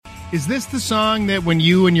Is this the song that when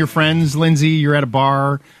you and your friends, Lindsay, you're at a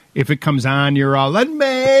bar, if it comes on, you're all,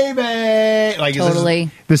 baby. Like, totally.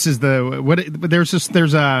 This is the, what, there's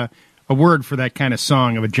a word for that kind of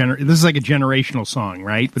song of this is like a generational song,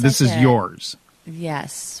 right? But this is yours.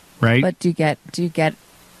 Yes. Right? But do you get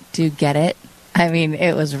it? I mean,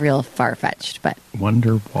 it was real far-fetched, but.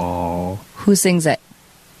 Wonderwall. Who sings it?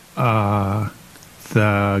 The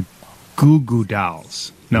Goo Goo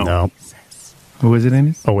Dolls. No. Who is it in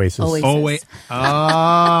it? Oasis. Oh,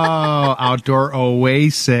 Outdoor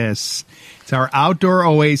Oasis. It's our Outdoor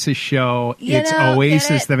Oasis show. It's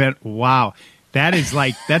Oasis the event. Wow.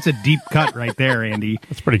 That's a deep cut right there, Andy.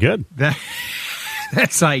 That's pretty good.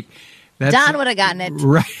 That's like... Don would have gotten it.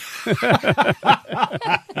 Right.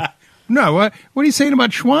 No, what are you saying about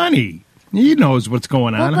Schwani? He knows what's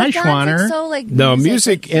going on. Hi, Schwaner. No,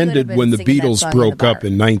 music ended when the Beatles broke up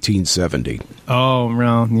in 1970. Oh,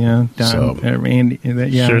 well, yeah. Don, Andy,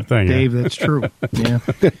 yeah, sure thing, Dave, that's true. Yeah.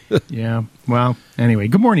 Yeah. Well, anyway,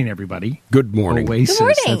 good morning, everybody. Good morning. Oasis. Good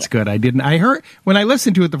morning. That's good. I heard, when I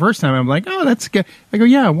listened to it the first time, I'm like, oh, that's good. I go,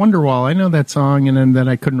 yeah, Wonderwall. I know that song. And then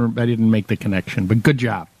I didn't make the connection. But good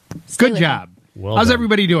job. Good job. Well How's done.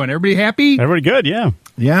 Everybody doing? Everybody happy? Everybody good, yeah.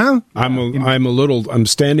 Yeah? I'm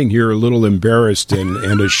standing here a little embarrassed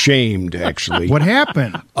and ashamed, actually. What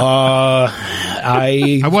happened?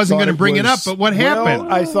 I wasn't going to bring it up, but what happened?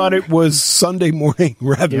 Well, I thought it was Sunday morning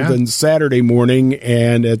rather than Saturday morning,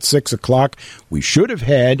 and at 6 o'clock, we should have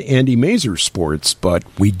had Andy Mazer Sports, but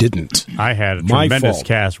we didn't. I had a tremendous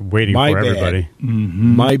cast waiting for everybody.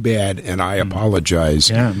 Mm-hmm. My bad, and I apologize.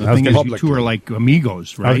 Yeah, the thing is, you two are like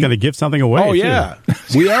amigos, right? I was going to give something away. Oh, yeah.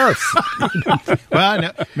 We are. Well,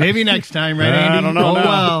 no, maybe next time, right, Andy? I don't know.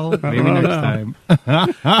 Well, maybe next time.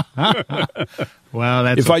 Well,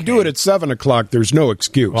 that's if I do it at 7 o'clock, there's no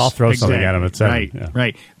excuse. Well, I'll throw something at him at 7. Right, yeah.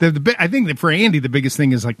 right. I think that for Andy, the biggest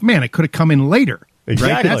thing is like, man, I could have come in later.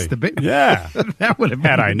 Exactly. Right? That's the big. Yeah. That would have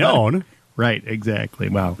been had I known. Right, exactly.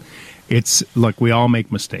 Well, look, we all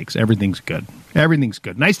make mistakes. Everything's good. Everything's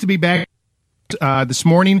good. Nice to be back this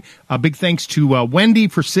morning. Big thanks to Wendy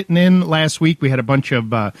for sitting in last week. We had a bunch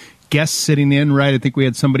of guests sitting in, right? I think we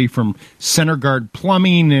had somebody from Center Guard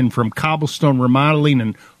Plumbing and from Cobblestone Remodeling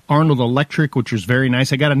and Arnold Electric, which was very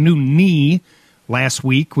nice. I got a new knee last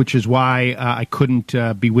week, which is why I couldn't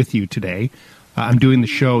be with you today. I'm doing the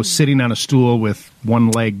show sitting on a stool with one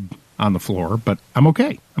leg on the floor, but I'm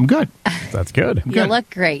okay. I'm good. That's good. You look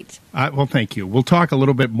great. Well, thank you. We'll talk a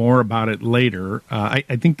little bit more about it later. I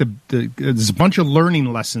think there's a bunch of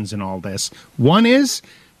learning lessons in all this. One is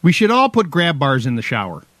we should all put grab bars in the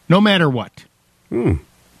shower, no matter what.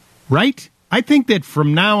 Right? I think that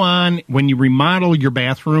from now on, when you remodel your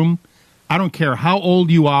bathroom, I don't care how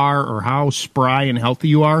old you are or how spry and healthy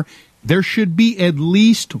you are, there should be at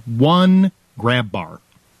least one grab bar.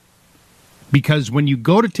 Because when you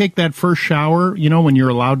go to take that first shower, you know, when you're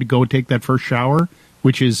allowed to go take that first shower,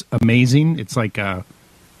 which is amazing, it's like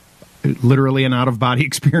literally an out-of-body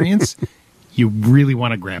experience, you really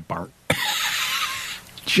want a grab bar.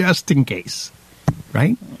 Just in case.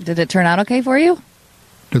 Right? Did it turn out okay for you?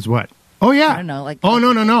 Does what? Oh, yeah. I don't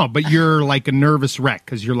know. No. But you're like a nervous wreck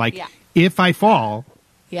because you're like, if I fall,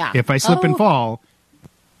 if I slip and fall,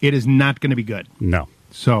 it is not going to be good. No.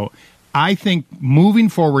 So I think moving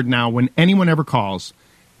forward now, when anyone ever calls,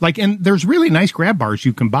 and there's really nice grab bars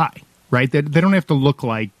you can buy, right? They don't have to look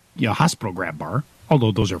like a hospital grab bar,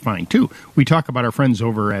 although those are fine too. We talk about our friends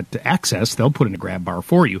over at Access. They'll put in a grab bar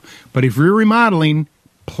for you. But if you're remodeling,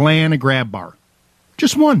 plan a grab bar.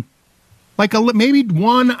 Just one. Maybe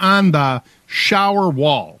one on the shower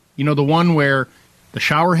wall. You know, the one where the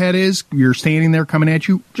shower head is, you're standing there coming at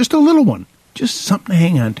you. Just a little one. Just something to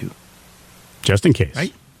hang on to. Just in case.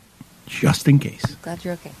 Right? Just in case. Glad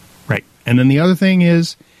you're okay. Right. And then the other thing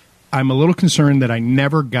is, I'm a little concerned that I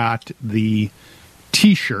never got the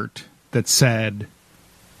T-shirt that said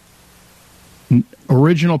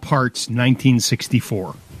original parts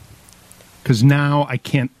 1964. Because now I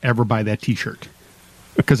can't ever buy that T-shirt.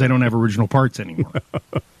 Because I don't have original parts anymore.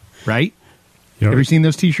 Right? Have you seen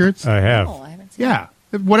those T-shirts? I have. No, I haven't seen Yeah.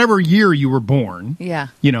 Whatever year you were born. Yeah.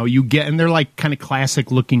 You know, you get, and they're like kind of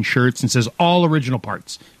classic looking shirts and says all original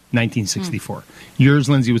parts, 1964. Yours,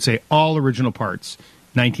 Lindsay, would say all original parts,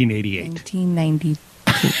 1988.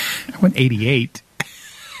 1992. I went 88.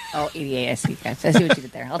 Oh, 88. I see what you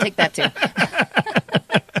did there. I'll take that too.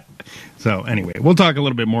 So anyway, we'll talk a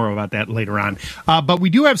little bit more about that later on. But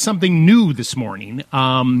we do have something new this morning.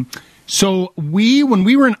 So when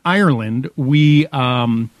we were in Ireland, we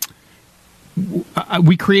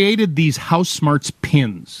created these HouseSmarts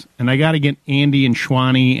pins, and I got to get Andy and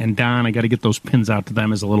Schwani and Don. I got to get those pins out to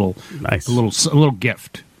them as a little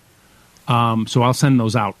gift. So I'll send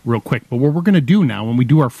those out real quick. But what we're going to do now, when we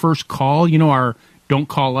do our first call, our "Don't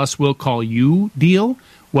call us, we'll call you" deal.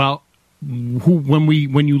 Well,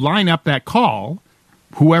 when you line up that call,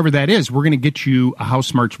 whoever that is, we're going to get you a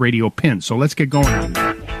HouseSmarts Radio pin. So let's get going on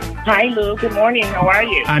that. Hi, Lou. Good morning. How are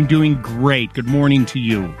you? I'm doing great. Good morning to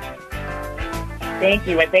you. Thank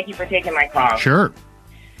you, and thank you for taking my call. Sure.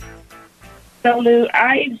 So, Lou,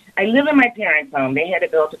 I live in my parents' home. They had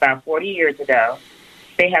it built about 40 years ago.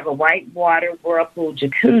 They have a white water whirlpool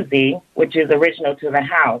jacuzzi, which is original to the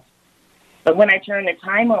house. But when I turned the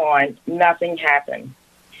timer on, nothing happened.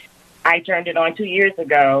 I turned it on 2 years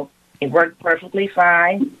ago. It worked perfectly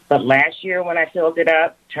fine. But last year when I filled it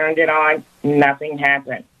up, turned it on, nothing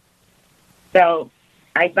happened. So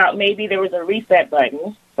I thought maybe there was a reset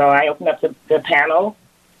button. So I opened up the panel.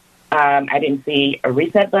 I didn't see a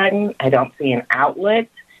reset button. I don't see an outlet.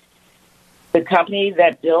 The company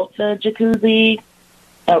that built the jacuzzi,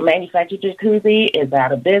 manufactured jacuzzi, is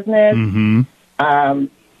out of business. Mm-hmm.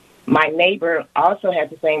 My neighbor also had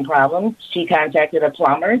the same problem. She contacted a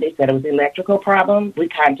plumber. They said it was an electrical problem. We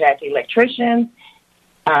contacted electricians.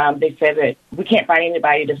 They said that we can't find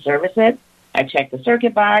anybody to service it. I checked the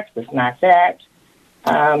circuit box. It's not that.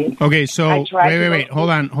 Okay, so wait. Hold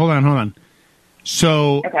on.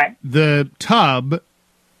 So the tub,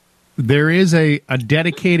 there is a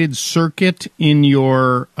dedicated circuit in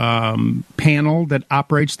your panel that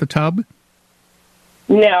operates the tub?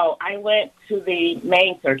 No, I went to the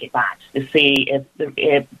main circuit box to see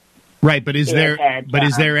if right, but is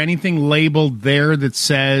there anything labeled there that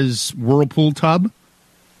says Whirlpool tub?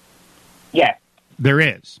 Yes. There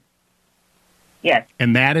is? Yes.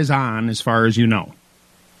 And that is on as far as you know?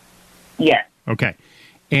 Yes. Okay.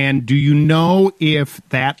 And do you know if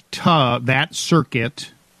that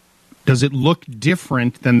circuit, does it look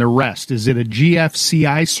different than the rest? Is it a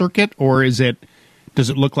GFCI circuit, or does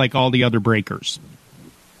it look like all the other breakers?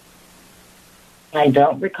 I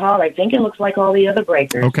don't recall. I think it looks like all the other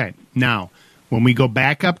breakers. Okay. Now, when we go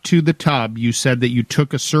back up to the tub, you said that you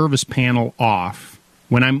took a service panel off.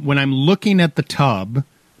 When I'm looking at the tub,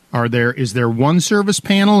 is there one service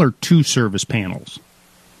panel or two service panels?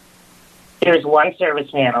 There's one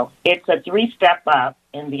service panel. It's a 3-step up,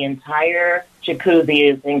 and the entire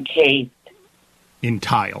jacuzzi is encased in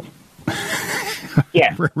tile.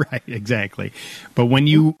 Yeah. Right, exactly. But when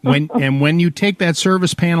you take that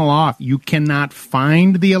service panel off, you cannot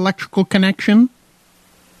find the electrical connection?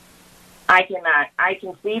 I cannot. I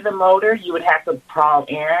can see the motor. You would have to crawl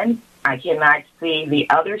in. I cannot see the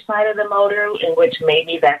other side of the motor, in which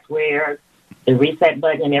maybe that's where the reset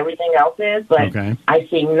button and everything else is, but I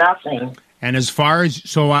see nothing. And as far as,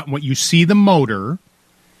 what you see the motor,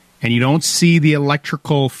 and you don't see the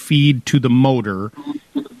electrical feed to the motor,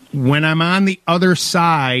 when I'm on the other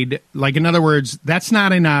side, like in other words, that's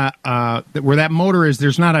not in where that motor is,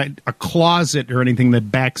 there's not a closet or anything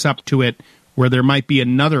that backs up to it where there might be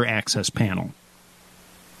another access panel.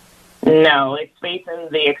 No, it's facing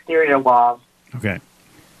the exterior wall. Okay.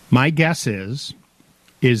 My guess is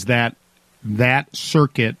that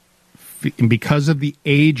circuit, because of the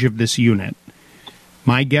age of this unit,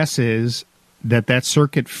 my guess is that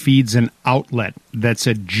circuit feeds an outlet that's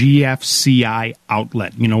a GFCI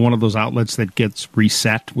outlet. You know, one of those outlets that gets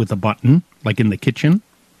reset with a button, like in the kitchen?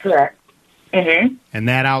 Correct. Mm-hmm. And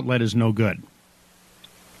that outlet is no good.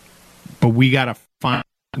 But we gotta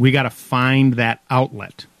find that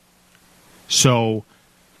outlet. So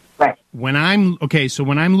when I'm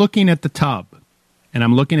looking at the tub and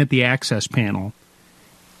I'm looking at the access panel,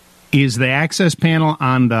 is the access panel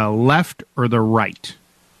on the left or the right?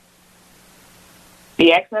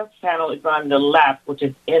 The access panel is on the left, which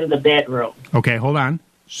is in the bedroom. Okay, hold on.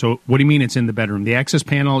 So what do you mean it's in the bedroom? The access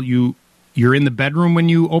panel, you're in the bedroom when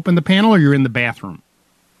you open the panel, or you're in the bathroom?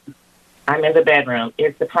 I'm in the bedroom.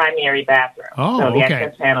 It's the primary bathroom. Oh, so the okay.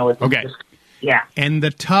 access panel is yeah. And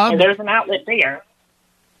the tub, and there's an outlet there.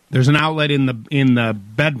 There's an outlet in the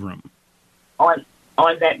bedroom. On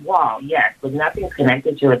that wall, yes, but nothing's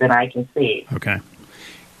connected to it that I can see. Okay.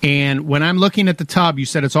 And when I'm looking at the tub, you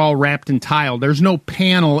said it's all wrapped in tile. There's no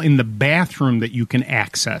panel in the bathroom that you can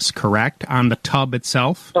access, correct? On the tub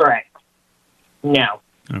itself? Correct. No.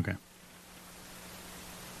 Okay.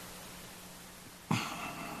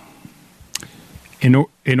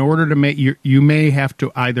 In order to make you may have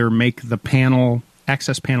to either make the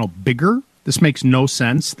access panel bigger. This makes no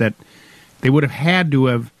sense that they would have had to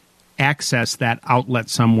have accessed that outlet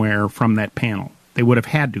somewhere from that panel. They would have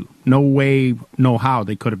had to. No way, no how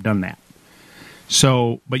they could have done that.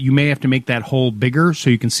 So, but you may have to make that hole bigger so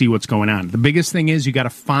you can see what's going on. The biggest thing is you got to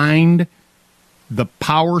find the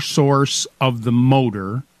power source of the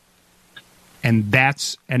motor and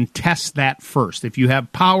test that first. If you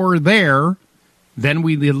have power there, then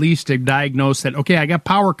we at least diagnose that, okay, I got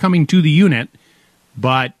power coming to the unit,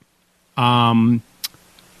 but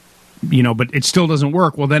but it still doesn't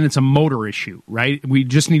work. Well, then it's a motor issue, right? We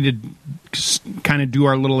just need to kind of do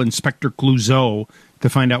our little Inspector Clouseau to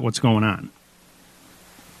find out what's going on.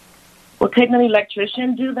 Well, couldn't an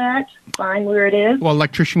electrician do that? Find where it is? Well,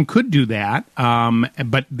 electrician could do that,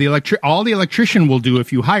 but all the electrician will do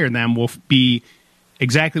if you hire them will be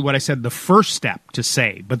exactly what I said, the first step to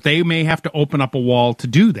say. But they may have to open up a wall to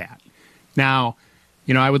do that. Now,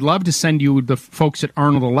 I would love to send you the folks at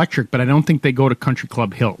Arnold Electric, but I don't think they go to Country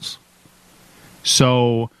Club Hills.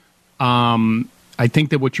 So I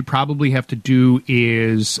think that what you probably have to do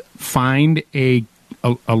is find a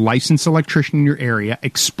licensed electrician in your area,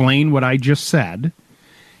 explain what I just said,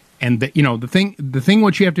 and the thing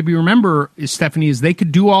what you have to remember is, Stephanie, is they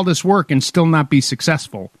could do all this work and still not be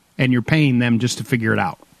successful, and you're paying them just to figure it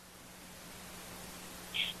out.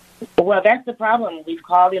 Well, that's the problem. We've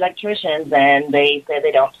called the electricians and they say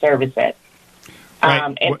they don't service it.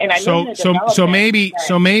 Right. And I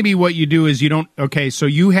so maybe what you do is you don't. Okay, so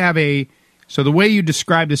you have so the way you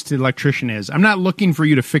describe this to the electrician is, I'm not looking for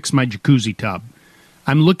you to fix my jacuzzi tub.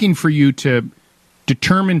 I'm looking for you to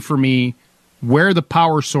determine for me where the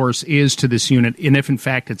power source is to this unit and if, in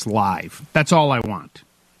fact, it's live. That's all I want.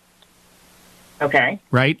 Okay.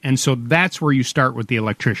 Right? And so that's where you start with the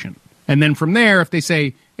electrician. And then from there, if they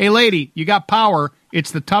say, hey, lady, you got power,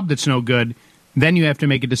 it's the tub that's no good, then you have to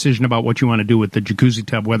make a decision about what you want to do with the jacuzzi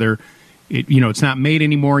tub, whether it's not made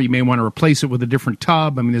anymore. You may want to replace it with a different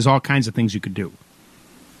tub. I mean, there's all kinds of things you could do.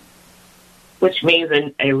 Which means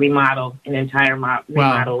a remodel, an entire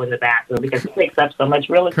remodel in the bathroom, because it takes up so much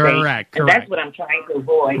real estate. Correct. And that's what I'm trying to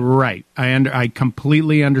avoid. Right. I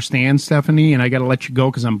completely understand, Stephanie, and I got to let you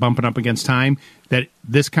go because I'm bumping up against time, that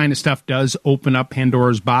this kind of stuff does open up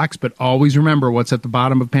Pandora's box, but always remember what's at the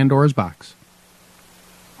bottom of Pandora's box.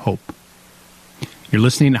 Hope. You're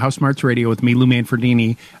listening to HouseSmarts Radio with me, Lou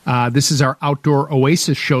Manfredini. This is our Outdoor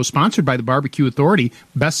Oasis show, sponsored by the Barbecue Authority.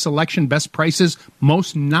 Best selection, best prices,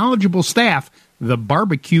 most knowledgeable staff, the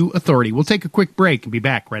Barbecue Authority. We'll take a quick break and be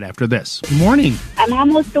back right after this. Good morning. I'm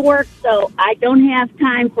almost to work, so I don't have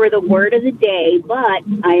time for the word of the day, but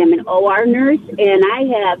I am an OR nurse, and I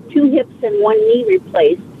have 2 hips and 1 knee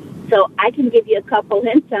replaced, so I can give you a couple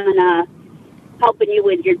hints on helping you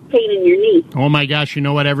with your pain in your knee. Oh, my gosh. You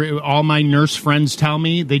know what all my nurse friends tell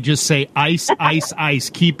me? They just say, ice, ice, ice.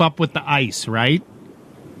 Keep up with the ice, right?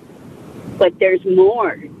 But there's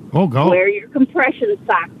more. Oh, go. Wear your compression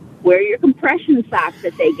socks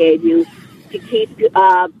that they gave you to keep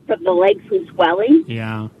from the legs from swelling.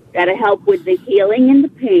 Yeah. That'll help with the healing and the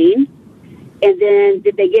pain. And then,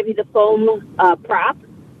 did they give you the foam prop?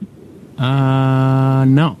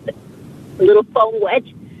 No. A little foam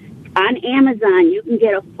wedge? On Amazon, you can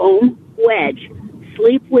get a foam wedge.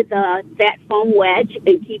 Sleep with that foam wedge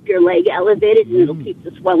and keep your leg elevated, and it'll keep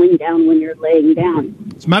the swelling down when you're laying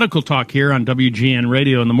down. It's Medical Talk here on WGN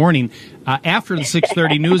Radio in the morning. After the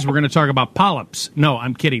 6:30 news, we're going to talk about polyps. No,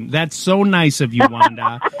 I'm kidding. That's so nice of you,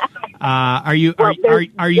 Wanda. Are you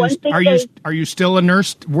still a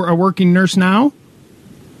nurse, a working nurse now?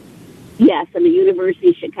 Yes, I'm at University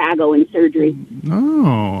of Chicago in surgery.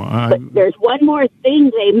 Oh. But there's one more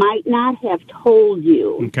thing they might not have told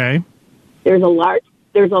you. Okay. There's a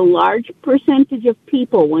large percentage of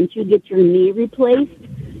people, once you get your knee replaced,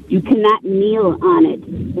 you cannot kneel on it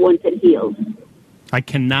once it heals. I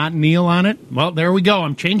cannot kneel on it? Well, there we go.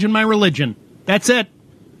 I'm changing my religion. That's it.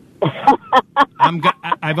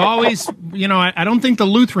 I've always, I don't think the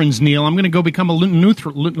Lutherans kneel. I'm going to go become a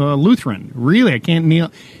Lutheran. Really, I can't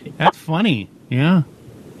kneel. That's funny. Yeah.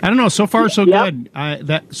 I don't know. So far, so good.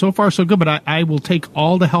 So far, so good. But I will take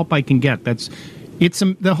all the help I can get.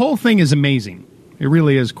 The whole thing is amazing. It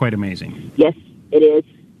really is quite amazing. Yes, it is.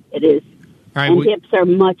 It is. All right, and hips are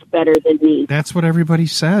much better than knees. That's what everybody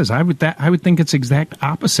says. I would think it's exact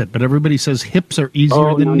opposite, but everybody says hips are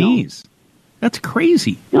easier than knees. That's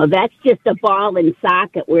crazy. No, that's just a ball and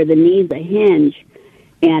socket where the knee's a hinge.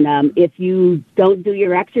 And if you don't do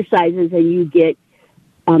your exercises and you get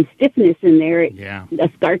stiffness in there,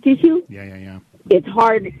 the scar tissue, it's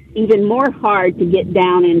hard, even more hard to get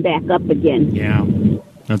down and back up again. Yeah,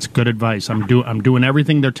 that's good advice. I'm doing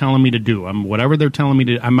everything they're telling me to do. Whatever they're telling me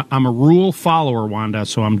to. I'm a rule follower, Wanda,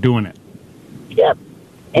 so I'm doing it. Yep.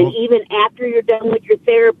 And even after you're done with your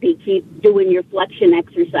therapy, keep doing your flexion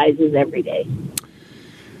exercises every day.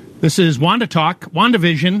 This is Wanda Talk,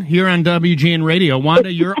 WandaVision, here on WGN Radio. Wanda,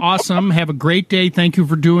 you're awesome. Have a great day. Thank you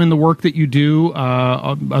for doing the work that you do.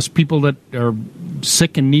 Us people that are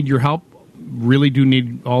sick and need your help, really do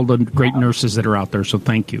need all the great nurses that are out there, so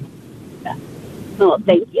thank you. Oh,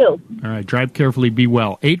 thank you. All right, drive carefully, be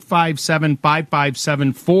well.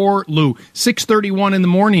 857-5574, Lou. 6:31 in the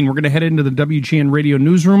morning, we're going to head into the WGN Radio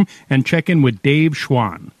newsroom and check in with Dave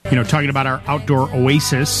Schwann. Talking about our outdoor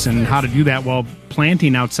oasis and how to do that. Well,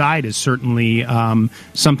 planting outside is certainly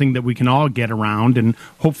something that we can all get around, and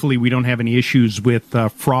hopefully we don't have any issues with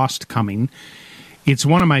frost coming. It's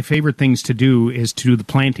one of my favorite things to do is to do the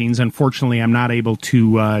plantings. Unfortunately, I'm not able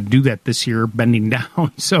to do that this year, bending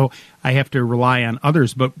down, so I have to rely on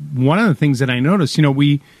others. But one of the things that I noticed,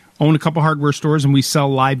 we own a couple hardware stores and we sell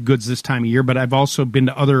live goods this time of year, but I've also been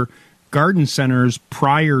to other garden centers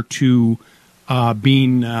prior to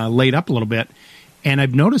being laid up a little bit, and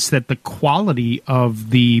I've noticed that the quality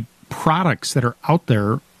of the products that are out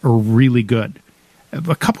there are really good.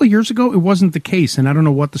 A couple of years ago, it wasn't the case, and I don't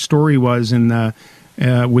know what the story was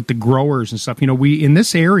with the growers and stuff. We in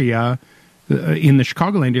this area, in the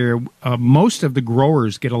Chicagoland area, most of the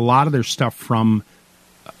growers get a lot of their stuff from,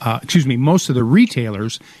 most of the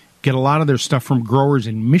retailers get a lot of their stuff from growers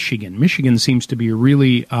in Michigan. Michigan seems to be a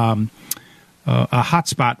really a hot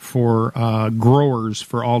spot for growers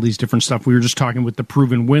for all these different stuff. We were just talking with the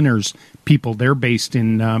Proven Winners people. They're based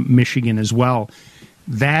in Michigan as well.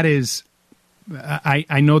 That is...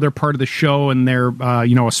 I know they're part of the show and they're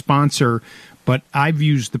a sponsor, but I've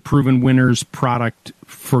used the Proven Winners product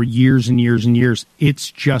for years and years and years. It's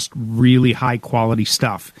just really high quality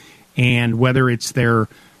stuff, and whether it's their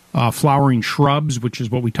flowering shrubs, which is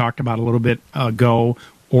what we talked about a little bit ago,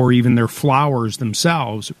 or even their flowers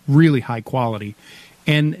themselves, really high quality.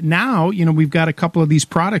 And now we've got a couple of these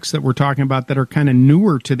products that we're talking about that are kind of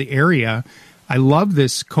newer to the area. I love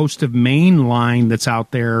this Coast of Maine line that's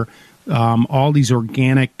out there. All these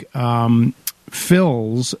organic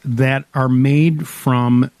fills that are made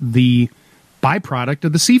from the byproduct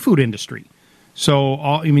of the seafood industry.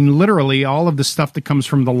 So, literally all of the stuff that comes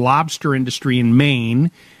from the lobster industry in Maine,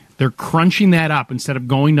 they're crunching that up instead of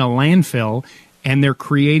going to a landfill, and they're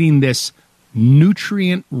creating this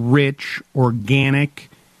nutrient-rich, organic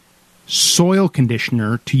soil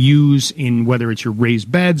conditioner to use in whether it's your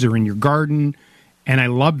raised beds or in your garden. And I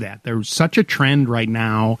love that. There's such a trend right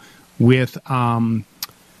now with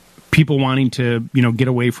people wanting to, get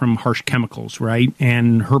away from harsh chemicals, right,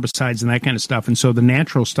 and herbicides and that kind of stuff. And so the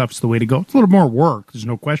natural stuff's the way to go. It's a little more work, there's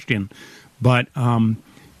no question. But,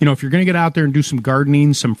 if you're going to get out there and do some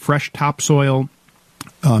gardening, some fresh topsoil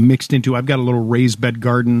mixed into, I've got a little raised bed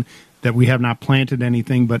garden that we have not planted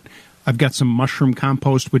anything, but I've got some mushroom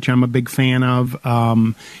compost, which I'm a big fan of.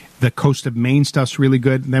 The Coast of Maine stuff's really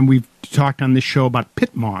good. And then we've talked on this show about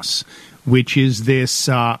pit moss, which is this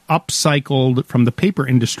upcycled from the paper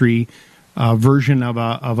industry version of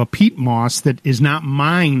a peat moss that is not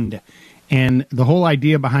mined. And the whole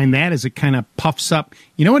idea behind that is it kind of puffs up.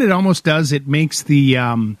 You know what it almost does? It makes the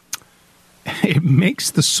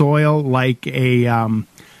soil like a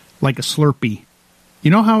Slurpee.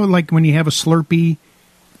 You know how like when you have a Slurpee,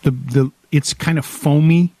 it's kind of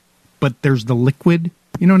foamy, but there's the liquid.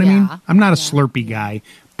 You know what I mean? I'm not a Slurpee guy,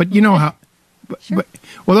 but you know how. Sure.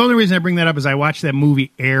 Well, the only reason I bring that up is I watched that movie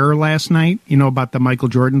Air last night, about the Michael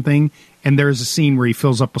Jordan thing, and there's a scene where he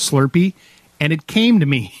fills up a Slurpee, and it came to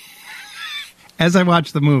me as I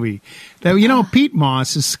watched the movie that, peat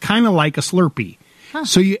moss is kind of like a Slurpee. Huh.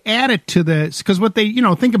 So you add it to because what they,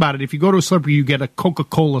 think about it, if you go to a Slurpee, you get a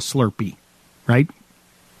Coca-Cola Slurpee, right?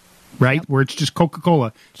 Right? Yep. Where it's just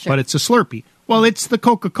Coca-Cola, but it's a Slurpee. Well, it's the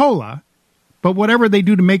Coca-Cola, but whatever they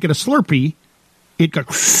do to make it a Slurpee, it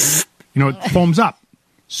goes... it foams up.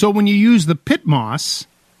 So when you use the pit moss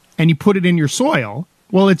and you put it in your soil,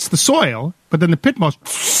 well, it's the soil, but then the pit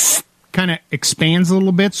moss kind of expands a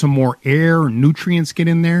little bit so more air and nutrients get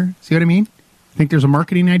in there. See what I mean? Think there's a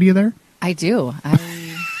marketing idea there? I do.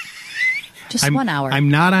 Just 1 hour. I'm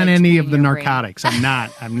not on any of the narcotics. I'm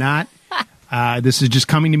not. This is just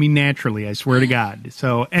coming to me naturally, I swear to God.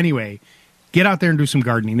 So anyway, get out there and do some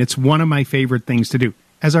gardening. It's one of my favorite things to do.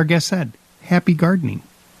 As our guest said, happy gardening.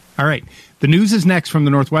 All right. The news is next from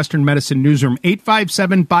the Northwestern Medicine Newsroom.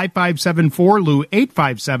 857-5574, Lou,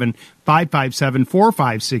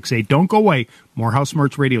 857-557-4568. Don't go away. More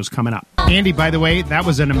HouseSmarts Radio is coming up. Andy, by the way, that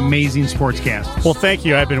was an amazing sportscast. Well, thank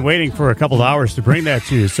you. I've been waiting for a couple of hours to bring that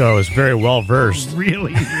to you, so I was very well versed.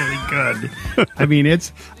 Really, really good. I mean,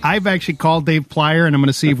 I've actually called Dave Plyer, and I'm going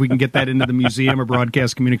to see if we can get that into the Museum of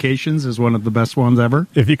Broadcast Communications as one of the best ones ever.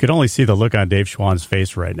 If you could only see the look on Dave Schwann's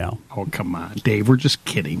face right now. Oh, come on, Dave. We're just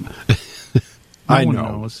kidding. I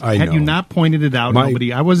know. Had you not pointed it out,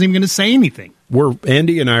 I wasn't even going to say anything.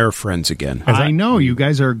 Andy and I are friends again. I know. You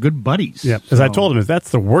guys are good buddies. Yeah. As I told him, if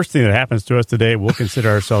that's the worst thing that happens to us today, we'll consider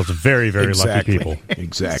ourselves very, very lucky people.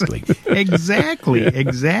 Exactly.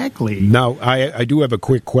 Exactly. Now, I do have a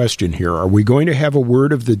quick question here. Are we going to have a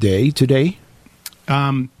word of the day today?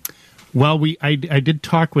 Well, I did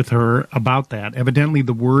talk with her about that. Evidently,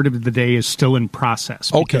 the word of the day is still in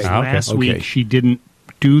process. Okay. Because last week she didn't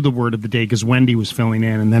do the word of the day because Wendy was filling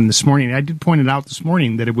in. And then this morning, I did point it out this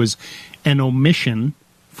morning that it was an omission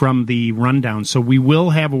from the rundown. So we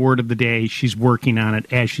will have a word of the day. She's working on it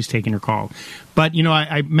as she's taking her call. But,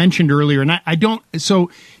 I mentioned earlier, and I don't,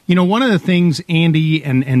 so, one of the things Andy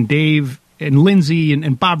and Dave and Lindsay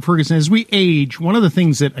and Bob Ferguson, as we age, one of the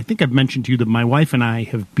things that I think I've mentioned to you that my wife and I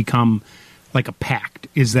have become like a pact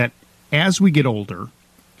is that as we get older,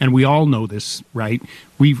 and we all know this, right?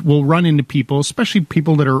 We'll run into people, especially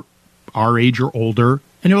people that are our age or older,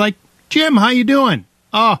 and they're like, Jim, how you doing?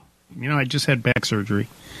 Oh, I just had back surgery.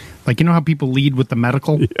 Like, how people lead with the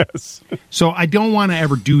medical? Yes. So I don't want to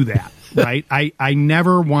ever do that, right? I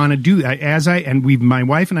never want to do that. My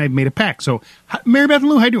wife and I have made a pact. So, Mary Beth and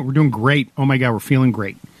Lou, how you doing? We're doing great. Oh, my God, we're feeling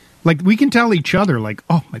great. Like, we can tell each other, like,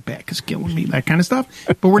 oh, my back is killing me, that kind of stuff.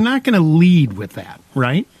 But we're not going to lead with that,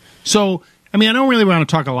 right? So, I don't really want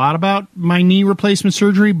to talk a lot about my knee replacement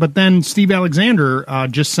surgery, but then Steve Alexander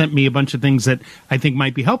just sent me a bunch of things that I think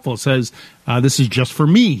might be helpful. It says, this is just for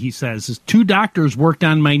me, he says. 2 doctors worked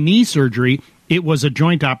on my knee surgery. It was a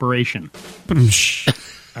joint operation.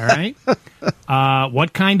 All right?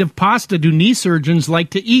 What kind of pasta do knee surgeons like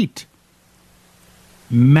to eat?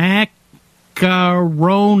 Macaroni.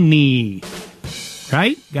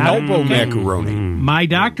 Right? Elbow macaroni. My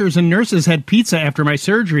doctors and nurses had pizza after my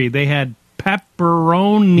surgery. They had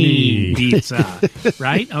pepperoni pizza,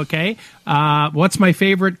 right? Okay. What's my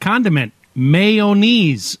favorite condiment?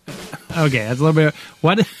 Mayonnaise. Okay, that's a little bit.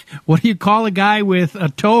 What do you call a guy with a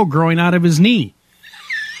toe growing out of his knee?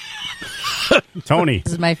 Tony.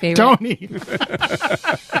 This is my favorite. Tony.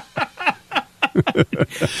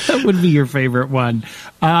 That would be your favorite one.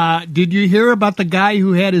 Did you hear about the guy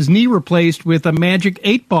who had his knee replaced with a magic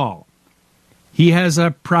 8-ball? He has a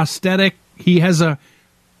prosthetic. He has a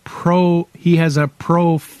prophetic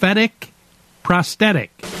prosthetic.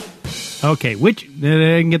 Okay, I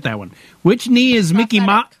didn't get that one. Which knee is Mickey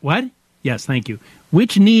Mouse? What? Yes, thank you.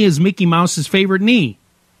 Which knee is Mickey Mouse's favorite knee?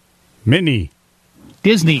 Minnie.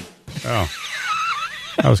 Disney. Oh,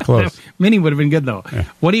 that was close. Minnie would have been good, though. Yeah.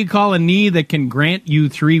 What do you call a knee that can grant you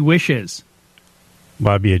 3 wishes?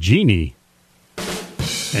 Well, it'd be a genie.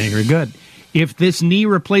 Very good. If this knee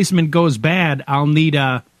replacement goes bad, I'll need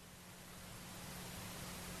a...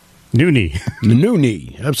 New knee. New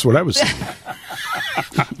knee. That's what I was saying.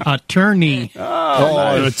 Attorney.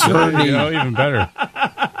 Oh, attorney. Even better.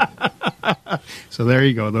 So there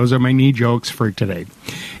you go. Those are my knee jokes for today.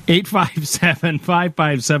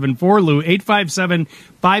 857-5574-LOU.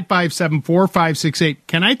 857-557-4568.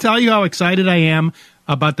 Can I tell you how excited I am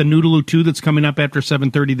about the Noodaloo 2 that's coming up after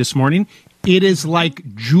 7:30 this morning? It is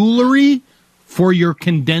like jewelry for your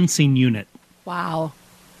condensing unit. Wow.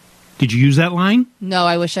 Did you use that line? No,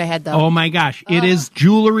 I wish I had though. Oh, my gosh. It is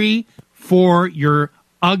jewelry for your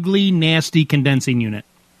ugly, nasty condensing unit.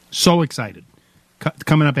 So excited.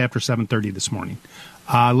 Coming up after 7:30 this morning.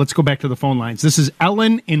 Let's go back to the phone lines. This is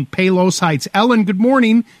Ellen in Palos Heights. Ellen, good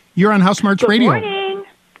morning. You're on HouseSmarts Radio. Good morning.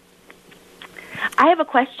 I have a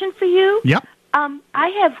question for you. Yep. I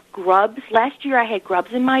have grubs. Last year I had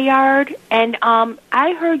grubs in my yard, and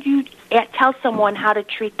I heard you tell someone how to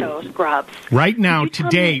treat those grubs. Right now,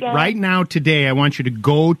 today, I want you to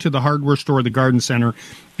go to the hardware store, the garden center,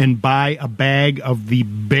 and buy a bag of the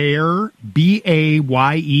Bayer, Bayer,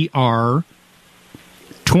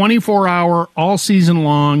 24-hour,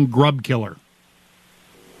 all-season-long grub killer.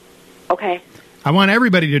 Okay. I want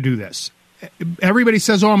everybody to do this. Everybody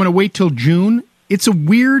says, I'm going to wait till June. It's a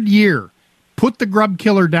weird year. Put the grub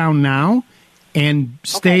killer down now and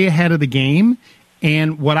stay ahead of the game.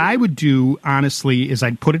 And what I would do, honestly, is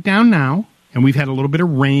I'd put it down now, and we've had a little bit of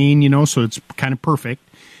rain, so it's kind of perfect.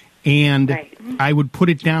 And I would put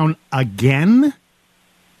it down again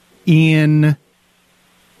in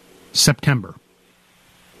September.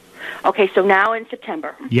 Okay, so now in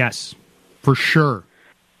September. Yes, for sure.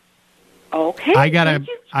 Okay. I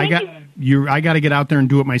gotta get out there and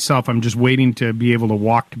do it myself. I'm just waiting to be able to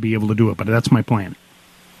walk to be able to do it, but that's my plan.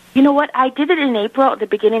 You know what? I did it in April, at the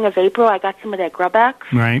beginning of April. I got some of that Grub-X.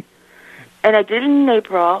 Right. And I did it in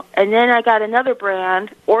April, and then I got another brand,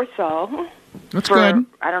 Ortho. That's good.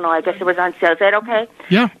 I don't know, I guess it was on sale. Is that okay?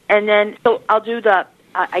 Yeah. And then, so I'll do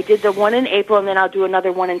I did the one in April, and then I'll do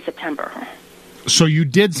another one in September. So you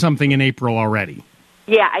did something in April already?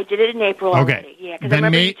 Yeah, I did it in April Okay. already. Yeah, because I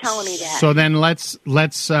remember you telling me that. So then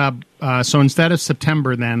so instead of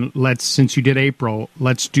September, then since you did April,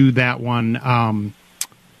 let's do that one.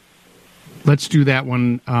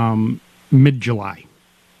 Mid-July.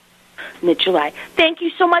 Mid-July. Thank you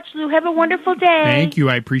so much, Lou. Have a wonderful day. Thank you.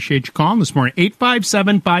 I appreciate you calling this morning.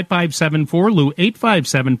 857-5574, Lou.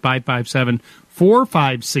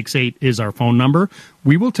 857-557-4568 is our phone number.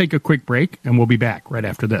 We will take a quick break, and we'll be back right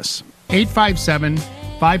after this.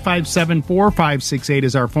 857-557-4568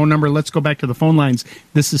 is our phone number. Let's go back to the phone lines.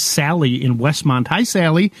 This is Sally in Westmont. Hi,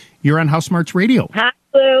 Sally. You're on HouseSmarts Radio. Hi,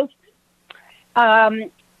 Lou.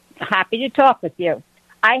 Happy to talk with you.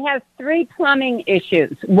 I have 3 plumbing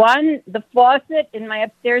issues. 1, the faucet in my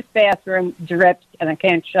upstairs bathroom drips, and I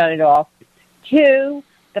can't shut it off. 2,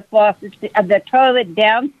 the toilet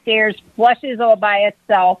downstairs flushes all by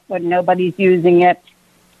itself when nobody's using it.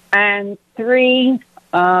 And 3,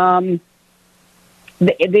 the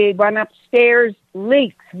one upstairs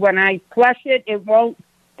leaks. When I flush it, it won't.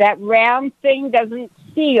 That round thing doesn't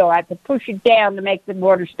seal. I have to push it down to make the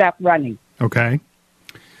water stop running. Okay.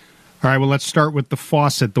 All right, well, let's start with the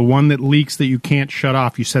faucet, the one that leaks that you can't shut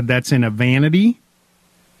off. You said that's in a vanity?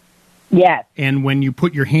 Yes. And when you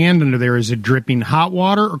put your hand under there, is it dripping hot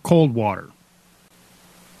water or cold water?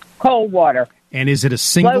 Cold water. And is it a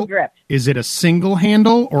single? Slow drip. Is it a single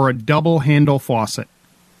handle or a double handle faucet?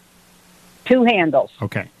 2 handles.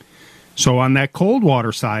 Okay. So on that cold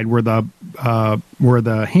water side, where the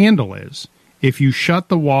handle is, if you shut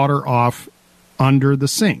the water off under the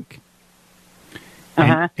sink,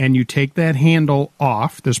 and you take that handle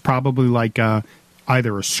off, there's probably like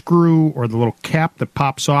either a screw or the little cap that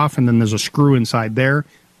pops off, and then there's a screw inside there.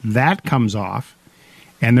 That comes off,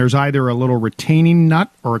 and there's either a little retaining nut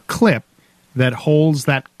or a clip that holds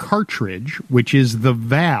that cartridge, which is the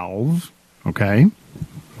valve, okay?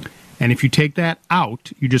 And if you take that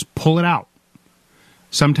out, you just pull it out.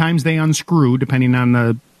 Sometimes they unscrew, depending on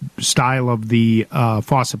the style of the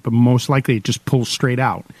faucet, but most likely it just pulls straight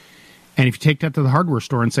out. And if you take that to the hardware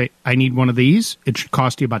store and say, I need one of these, it should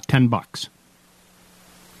cost you about $10.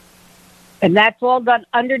 And that's all done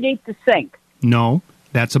underneath the sink? No,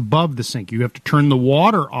 that's above the sink. You have to turn the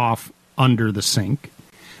water off under the sink,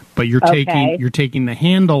 but you're taking the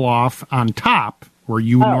handle off on top where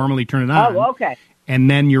you would normally turn it on. Oh, okay.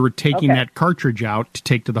 And then you're taking that cartridge out to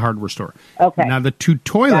take to the hardware store. Okay. Now the two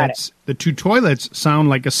toilets sound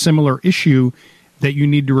like a similar issue that you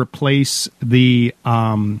need to replace the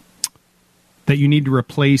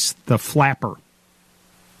flapper.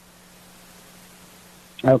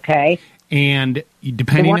 Okay. And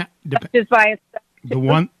depending the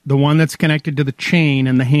one that's connected to the chain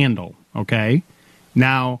and the handle, okay?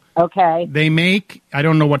 Now, they make, I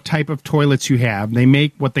don't know what type of toilets you have. They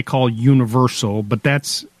make what they call universal, but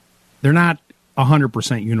they're not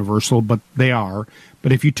 100% universal, but they are.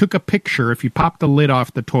 But if you took a picture, if you popped the lid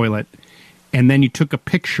off the toilet and then you took a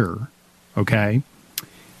picture, okay,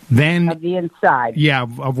 then of the inside,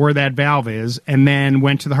 of where that valve is, and then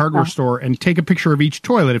went to the hardware store and take a picture of each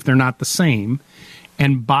toilet if they're not the same,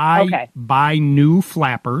 and buy new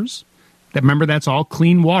flappers. Remember, that's all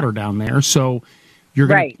clean water down there, so you're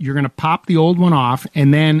gonna pop the old one off,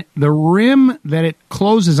 and then the rim that it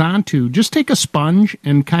closes onto, just take a sponge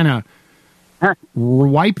and kind of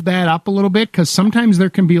wipe that up a little bit, because sometimes there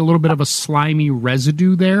can be a little bit of a slimy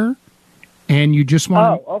residue there, and you just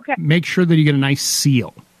want to make sure that you get a nice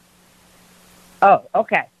seal. Oh,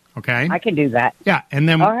 okay. Okay. I can do that. Yeah, and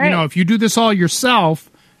then if you do this all yourself,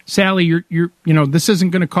 Sally, you're this isn't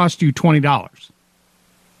going to cost you $20.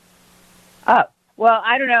 Oh, well,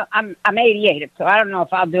 I don't know. I'm 88, so I don't know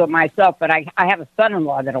if I'll do it myself, but I have a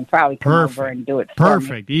son-in-law that'll probably come over and do it for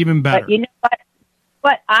me. Even better. But you know what?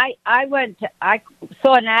 But I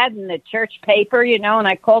saw an ad in the church paper, and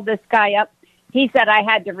I called this guy up. He said I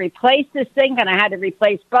had to replace the sink and I had to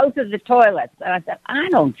replace both of the toilets. And I said, I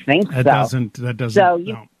don't think so. That doesn't. So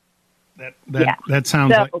that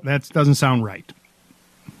sounds that doesn't sound right.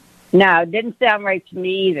 No, it didn't sound right to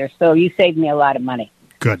me either. So you saved me a lot of money.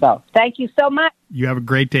 Good. So thank you so much. You have a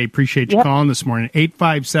great day. Appreciate you calling this morning.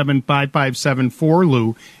 857-5574,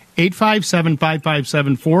 Lou.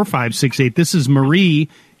 857-557-4568. This is Marie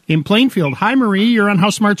in Plainfield. Hi, Marie. You're on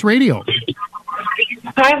HouseSmarts Radio.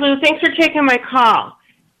 Hi, Lou. Thanks for taking my call.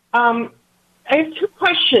 I have 2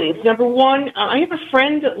 questions. Number one, I have a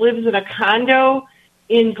friend that lives in a condo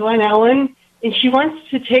in Glen Ellen, and she wants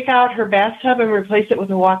to take out her bathtub and replace it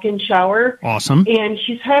with a walk-in shower. Awesome. And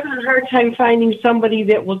she's having a hard time finding somebody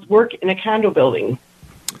that will work in a condo building.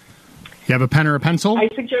 You have a pen or a pencil? I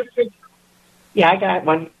suggested... Yeah, I got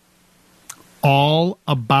one.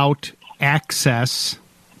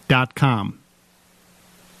 allaboutaccess.com.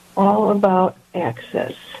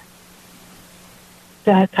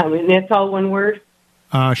 allaboutaccess.com. And that's all one word?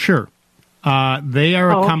 Sure. They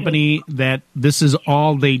are a company that this is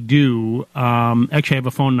all they do. Actually, I have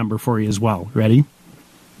a phone number for you as well. Ready?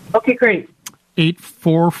 Okay, great.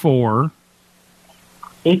 844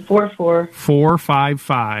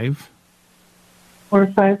 455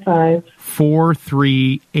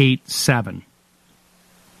 4387.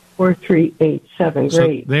 4387.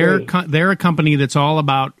 Great. So they're a company that's all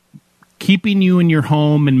about keeping you in your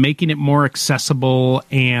home and making it more accessible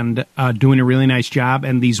and doing a really nice job.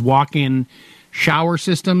 And these walk-in shower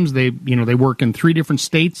systems, they work in 3 different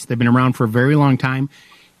states. They've been around for a very long time.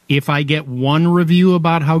 If I get one review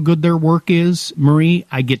about how good their work is, Marie,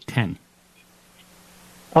 I get 10.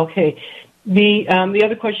 Okay. The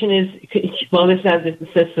other question is, well, this is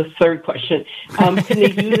the third question. Can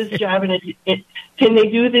they do this job in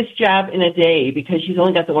a day? Because she's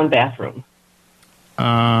only got the one bathroom.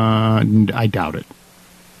 I doubt it.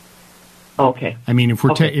 Okay. I mean, if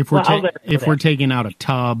we're taking out a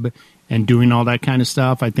tub and doing all that kind of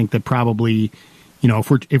stuff, I think that probably,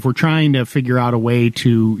 if we're trying to figure out a way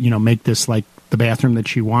to, make this like the bathroom that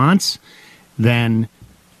she wants, then,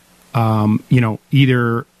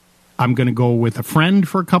 either I'm going to go with a friend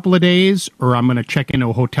for a couple of days, or I'm going to check into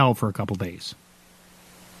a hotel for a couple of days.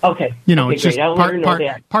 Okay. It's just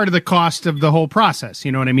part of the cost of the whole process.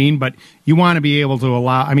 You know what I mean? But you want to be able to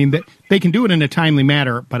allow. I mean, they can do it in a timely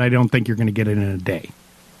manner, but I don't think you're going to get it in a day.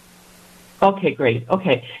 Okay, great.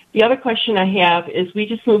 Okay. The other question I have is, we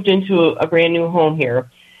just moved into a brand new home here,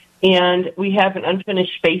 and we have an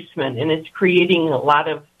unfinished basement, and it's creating a lot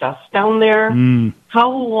of dust down there. How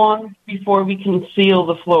long before we can seal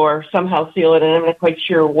the floor, somehow seal it? And I'm not quite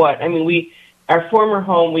sure what. I mean, our former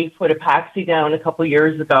home, we put epoxy down a couple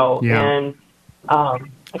years ago, and I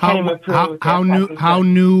kind of improved. How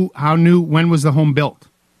new? When was the home built?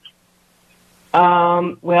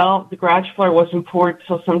 Well, the garage floor wasn't poured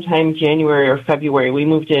till sometime January or February. We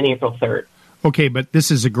moved in April 3rd. Okay, but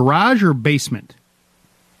this is a garage or basement?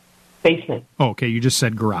 Basement. Oh, okay, you just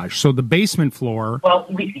said garage. So the basement floor. Well,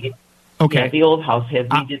 okay. Yeah, the old house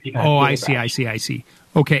had. We did the I see.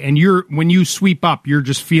 Okay, and when you sweep up, you're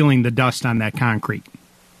just feeling the dust on that concrete.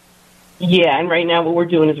 Yeah, and right now what we're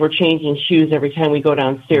doing is we're changing shoes every time we go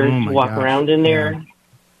downstairs to walk around in there.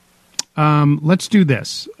 Yeah. Let's do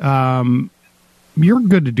this. You're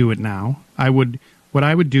good to do it now. What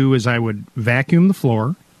I would do is I would vacuum the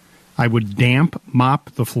floor. I would damp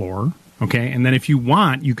mop the floor. Okay, and then if you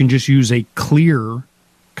want, you can just use a clear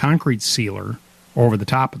concrete sealer over the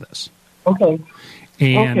top of this. Okay.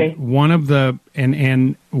 And one of the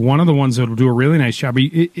ones that will do a really nice job.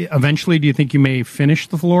 Eventually, do you think you may finish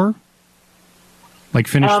the floor? Like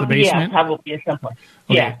finish the basement? Yeah, probably at some point.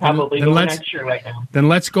 Okay. Yeah, probably. But we're not sure right now. Then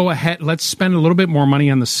let's go ahead. Let's spend a little bit more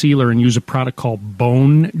money on the sealer and use a product called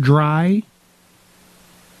Bone Dry.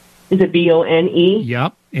 Is it BONE?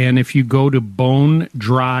 Yep. And if you go to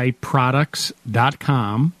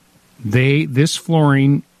bonedryproducts.com, this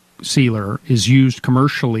flooring sealer is used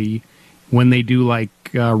commercially when they do like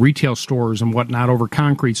retail stores and whatnot over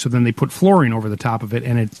concrete. So then they put flooring over the top of it,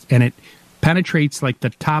 and it penetrates like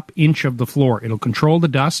the top inch of the floor. It'll control the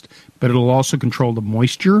dust, but it'll also control the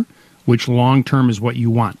moisture, which long term is what you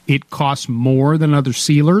want. It costs more than other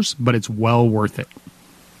sealers, but it's well worth it.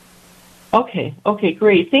 Okay,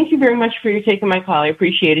 great. Thank you very much for taking my call. I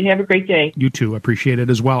appreciate it. Have a great day. You too. Appreciate it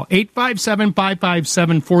as well.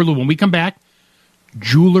 857-557-4Lou. When we come back,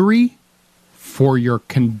 jewelry for your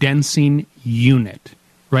condensing unit.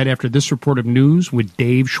 Right after this report of news with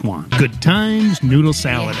Dave Schwann. Good Times Noodle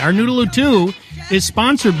Salad. Our Noodle 2 is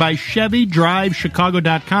sponsored by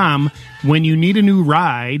ChevyDriveChicago.com. When you need a new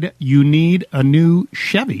ride, you need a new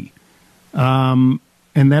Chevy.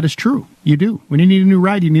 And that is true. You do. When you need a new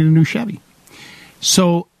ride, you need a new Chevy.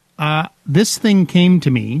 So this thing came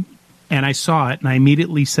to me, and I saw it, and I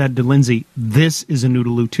immediately said to Lindsay, this is a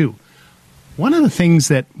Noodaloo 2. One of the things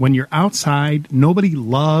that when you're outside, nobody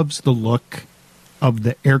loves the look of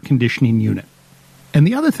the air conditioning unit. And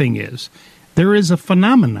the other thing is, there is a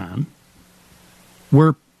phenomenon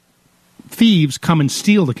where thieves come and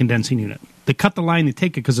steal the condensing unit. They cut the line, they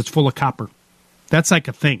take it because it's full of copper. That's like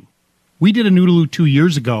a thing. We did a Noodaloo 2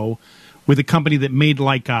 years ago with a company that made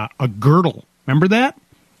like a girdle. Remember that?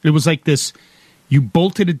 It was like this, you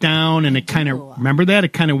bolted it down and it kind of, remember that?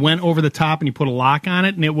 It kind of went over the top and you put a lock on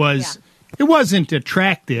it, and it wasn't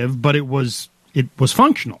attractive, but it was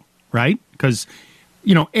functional, right? Because,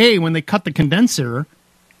 when they cut the condenser,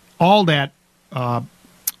 all that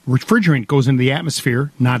refrigerant goes into the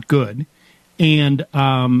atmosphere, not good. And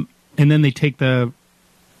then they take the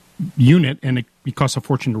unit, and it costs a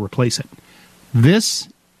fortune to replace it. This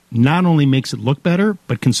not only makes it look better,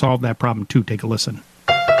 but can solve that problem too. Take a listen.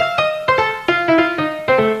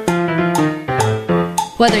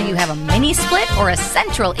 Whether you have a mini split or a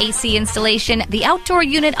central AC installation, the outdoor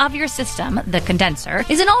unit of your system, the condenser,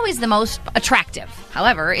 isn't always the most attractive.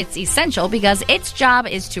 However, it's essential because its job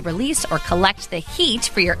is to release or collect the heat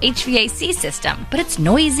for your HVAC system. But it's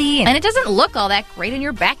noisy and it doesn't look all that great in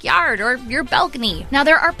your backyard or your balcony. Now,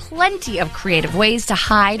 there are plenty of creative ways to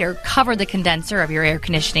hide or cover the condenser of your air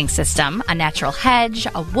conditioning system. A natural hedge,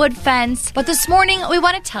 a wood fence. But this morning, we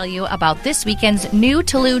want to tell you about this weekend's new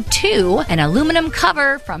Toulouse 2, an aluminum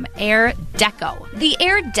cover from Air Deco. The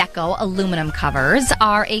Air Deco aluminum covers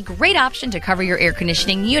are a great option to cover your air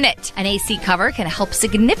conditioning unit. An AC cover can help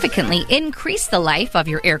significantly increase the life of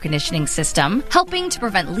your air conditioning system, helping to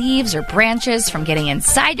prevent leaves or branches from getting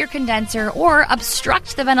inside your condenser or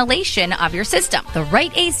obstruct the ventilation of your system. The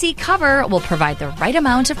right AC cover will provide the right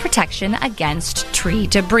amount of protection against tree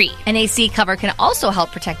debris. An AC cover can also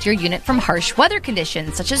help protect your unit from harsh weather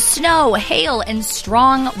conditions such as snow, hail, and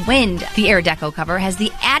strong wind. The Air Deco cover has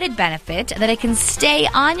the added benefit that it can stay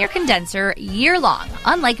on your condenser year-long,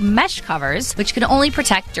 unlike mesh covers, which can only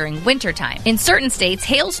protect during wintertime. In certain states,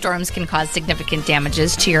 hailstorms can cause significant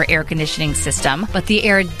damages to your air conditioning system, but the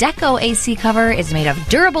Air Deco AC cover is made of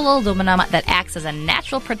durable aluminum that acts as a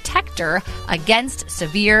natural protector against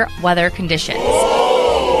severe weather conditions.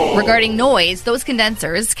 Regarding noise, those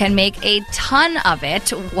condensers can make a ton of it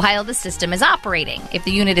while the system is operating. If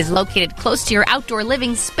the unit is located close to your outdoor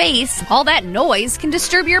living space, all that noise can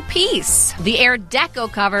disturb your peace. The Air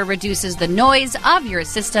Deco cover reduces the noise of your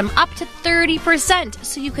system up to 30%,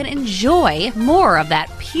 so you can enjoy more of that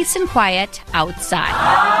peace and quiet outside.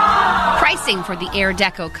 Pricing for the Air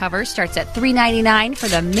Deco cover starts at $3.99 for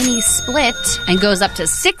the mini split and goes up to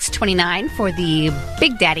 $6.29 for the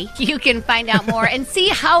Big Daddy. You can find out more and see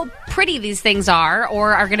how pretty these things are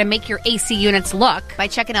or are going to make your AC units look by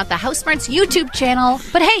checking out the HouseSmarts YouTube channel.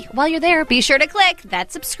 But hey, while you're there, be sure to click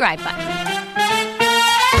that subscribe button.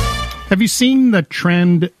 Have you seen the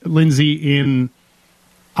trend, Lindsay, in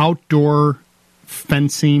outdoor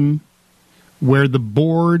fencing where the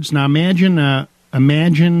boards, now imagine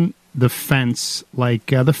the fence, like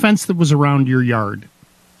the fence that was around your yard,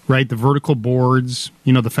 right? The vertical boards,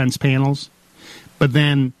 the fence panels. But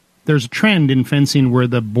then there's a trend in fencing where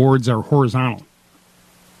the boards are horizontal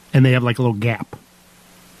and they have like a little gap,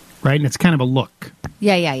 right? And it's kind of a look.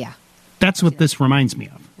 Yeah. That's what this reminds me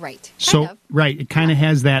of. Right. Right. It kind of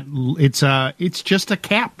has that. It's just a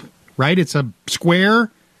cap, right? It's a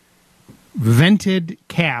square vented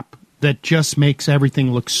cap that just makes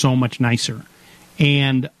everything look so much nicer.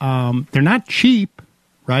 And they're not cheap,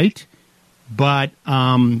 right? But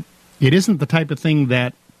it isn't the type of thing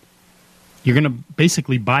that you're going to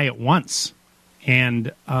basically buy it once.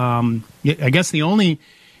 And I guess the only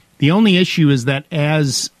issue is that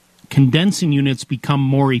as condensing units become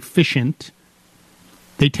more efficient,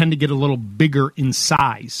 they tend to get a little bigger in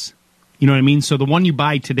size. You know what I mean? So the one you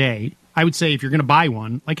buy today, I would say if you're going to buy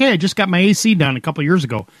one, like, hey, I just got my AC done a couple of years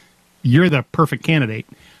ago, you're the perfect candidate.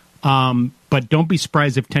 But don't be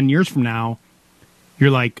surprised if 10 years from now, you're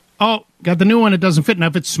like, oh, got the new one, it doesn't fit. Now,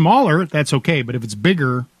 if it's smaller, that's okay. But if it's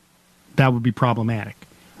bigger, that would be problematic.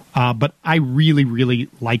 But I really, really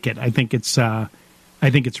like it. I think it's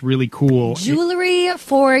really cool. Jewelry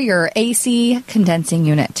for your AC condensing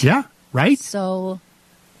unit. Yeah, right? So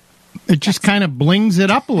it just kind of blings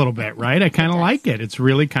it up a little bit, right? I kind of like it. It's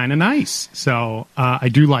really kind of nice. So I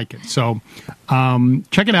do like it. So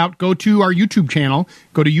check it out. Go to our YouTube channel.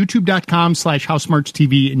 Go to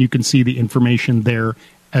youtube.com/HouseSmartsTV, and you can see the information there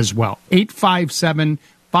as well.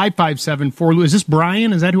 857-557-4. Is this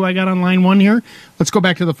Brian? Is that who I got on line one here? Let's go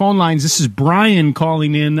back to the phone lines. This is Brian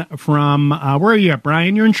calling in from, where are you at,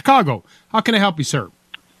 Brian? You're in Chicago. How can I help you, sir?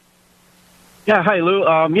 Yeah, hi, Lou.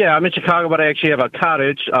 I'm in Chicago, but I actually have a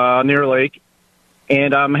cottage near a lake,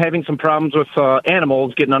 and I'm having some problems with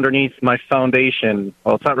animals getting underneath my foundation.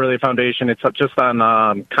 Well, it's not really a foundation. It's just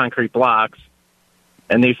on concrete blocks,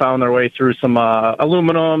 and they found their way through some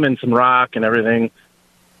aluminum and some rock and everything.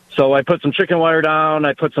 So I put some chicken wire down,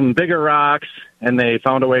 I put some bigger rocks, and they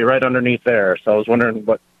found a way right underneath there. So I was wondering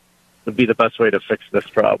what would be the best way to fix this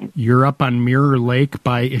problem. You're up on Mirror Lake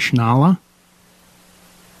by Ishnala?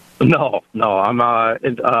 No, I'm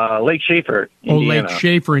in Lake Schaefer, Indiana. Oh, Lake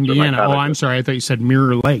Schaefer, Indiana. Oh, I'm sorry. I thought you said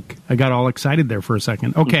Mirror Lake. I got all excited there for a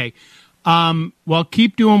second. Okay. Well,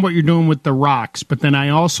 keep doing what you're doing with the rocks, but then I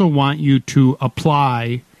also want you to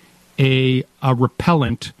apply a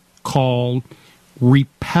repellent called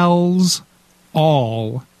Repels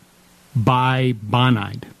All by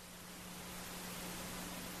Bonide.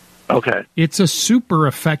 Okay. It's a super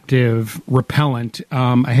effective repellent.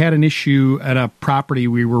 I had an issue at a property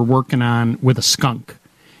we were working on with a skunk.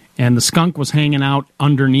 And the skunk was hanging out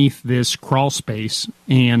underneath this crawl space,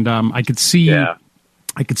 and I could see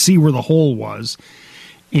where the hole was.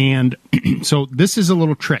 And so this is a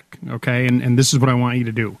little trick, okay? And this is what I want you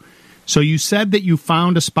to do. So you said that you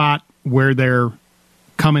found a spot where they're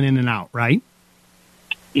coming in and out, right?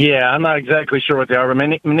 Yeah, I'm not exactly sure what they are, but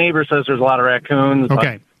my neighbor says there's a lot of raccoons.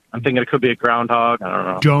 Okay. I'm thinking it could be a groundhog.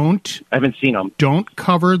 I don't know. I haven't seen them. Don't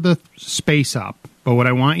cover the space up, but what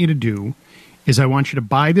I want you to do is I want you to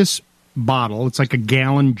buy this bottle. It's like a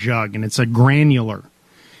gallon jug, and it's a granular.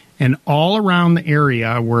 And all around the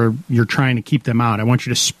area where you're trying to keep them out, I want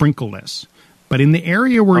you to sprinkle this. But in the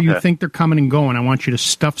area where you think they're coming and going, I want you to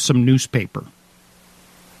stuff some newspaper.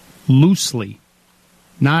 Loosely.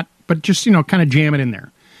 But just, kind of jam it in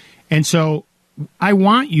there. And so I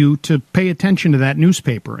want you to pay attention to that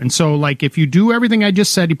newspaper. And so, like, if you do everything I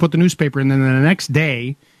just said, you put the newspaper in, and then the next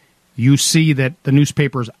day you see that the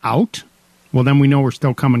newspaper's out, well, then we know we're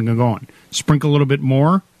still coming and going. Sprinkle a little bit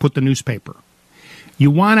more, put the newspaper.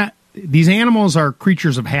 These animals are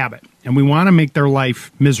creatures of habit, and we want to make their life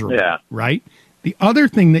miserable, right? The other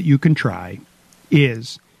thing that you can try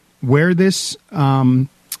is where this hole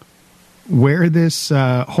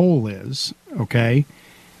is, okay?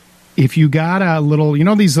 If you got a little,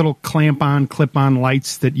 these little clamp-on, clip-on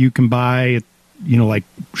lights that you can buy, like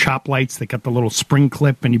shop lights that got the little spring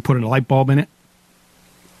clip, and you put a light bulb in it?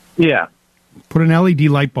 Yeah. Put an LED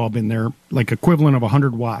light bulb in there, like equivalent of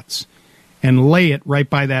 100 watts, and lay it right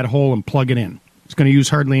by that hole and plug it in. It's going to use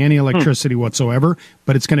hardly any electricity whatsoever,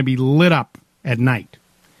 but it's going to be lit up at night.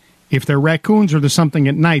 If they're raccoons or there's something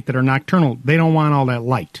at night that are nocturnal, they don't want all that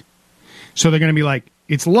light. So they're going to be like,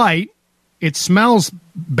 it's light, it smells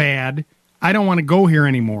bad, I don't want to go here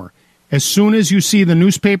anymore. As soon as you see the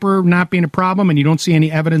newspaper not being a problem and you don't see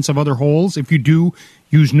any evidence of other holes, if you do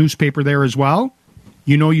use newspaper there as well,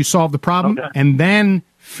 you solve the problem, and then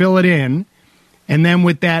fill it in. And then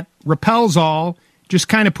with that repels all, just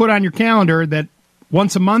kind of put on your calendar that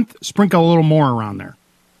once a month, sprinkle a little more around there.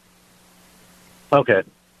 Okay.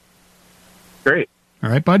 Great. All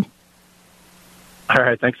right, bud? All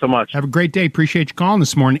right, thanks so much. Have a great day. Appreciate you calling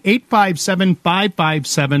this morning.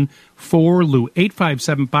 857-557-4LOU.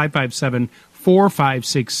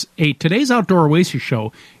 857-557-4568. Today's Outdoor Oasis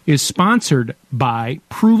Show is sponsored by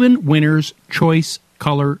Proven Winners Choice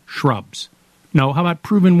Color Shrubs. No, how about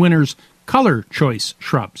Proven Winners Color Choice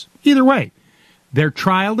Shrubs? Either way, they're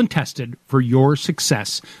trialed and tested for your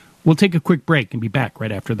success. We'll take a quick break and be back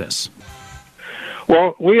right after this.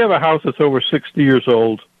 Well, we have a house that's over 60 years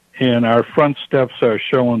old, and our front steps are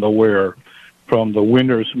showing the wear from the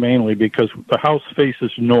winters mainly because the house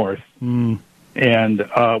faces north, and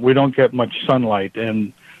we don't get much sunlight.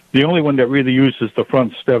 And the only one that really uses the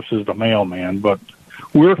front steps is the mailman. But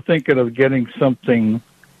we're thinking of getting something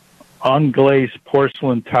unglazed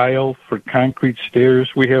porcelain tile for concrete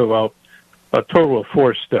stairs. We have about a total of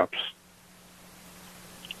 4 steps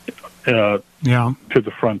to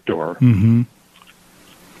the front door. Mm-hmm.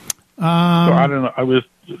 So I don't know. I was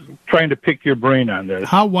trying to pick your brain on this.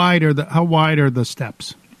 How wide are the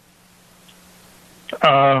steps?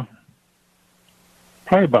 Probably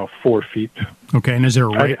about 4 feet. Okay, and is there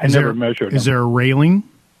I never measured. Is there a railing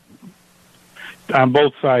on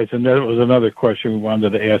both sides? And that was another question we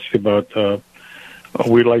wanted to ask you about.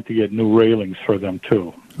 We'd like to get new railings for them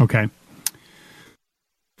too. Okay.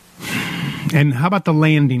 And how about the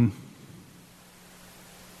landing?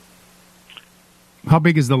 How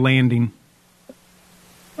big is the landing?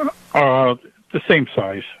 The same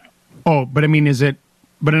size. Oh, but I mean, is it?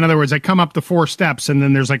 But in other words, I come up the 4 steps, and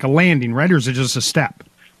then there's like a landing, right? Or is it just a step?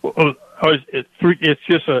 Well, it's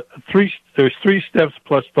just a 3. There's 3 steps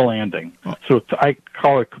plus the landing, so I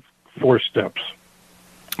call it 4 steps.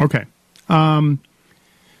 Okay.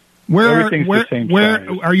 Everything's the same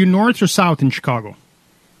size. Are you north or south in Chicago?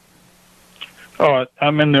 Oh,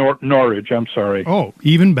 I'm in Norwich. I'm sorry. Oh,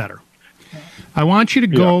 even better. I want you to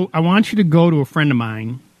go. I want you to go to a friend of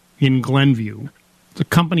mine in Glenview. It's a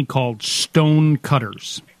company called Stone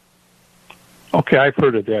Cutters. Okay, I've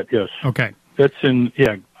heard of that. Yes. Okay, that's in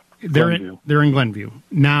Glenview. They're in Glenview.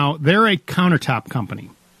 Now they're a countertop company,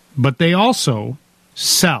 but they also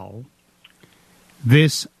sell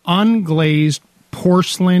this unglazed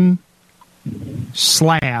porcelain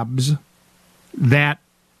slabs that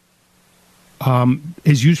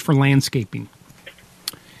is used for landscaping.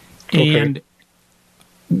 Okay. And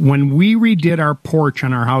when we redid our porch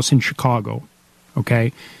on our house in Chicago,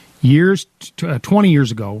 20 years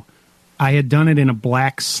ago, I had done it in a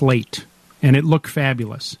black slate, and it looked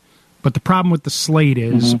fabulous. But the problem with the slate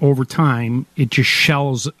is over time, it just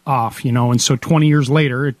shells off, and so 20 years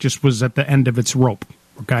later, it just was at the end of its rope,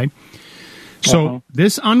 okay? So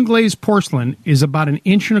this unglazed porcelain is about 1.25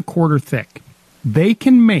 inches thick. They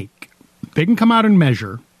can come out and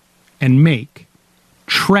measure and make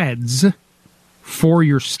treads for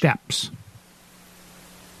your steps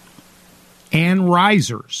and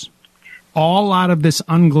risers all out of this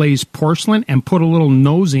unglazed porcelain and put a little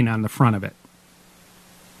nosing on the front of it.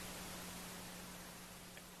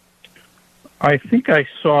 I think I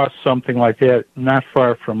saw something like that not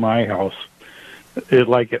far from my house.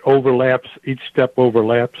 It overlaps, each step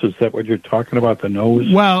overlaps. Is that what you're talking about, the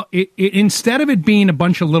nose? Well, instead of it being a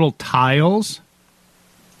bunch of little tiles,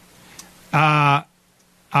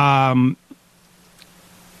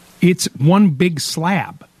 it's one big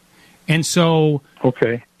slab. And so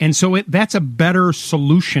that's a better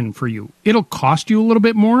solution for you. It'll cost you a little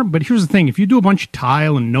bit more, but here's the thing. If you do a bunch of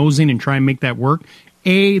tile and nosing and try and make that work,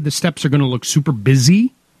 A, the steps are going to look super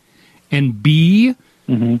busy, and B,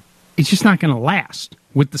 it's just not going to last.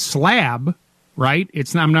 With the slab, right,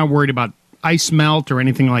 I'm not worried about ice melt or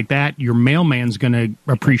anything like that. Your mailman's going to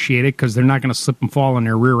appreciate it because they're not going to slip and fall on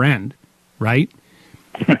their rear end, right?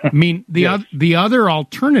 I mean, the other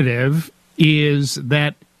alternative is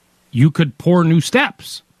that you could pour new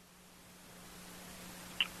steps.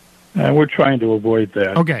 And we're trying to avoid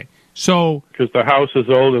that. Okay. So, because the house is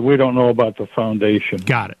old and we don't know about the foundation.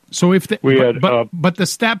 Got it. So if but the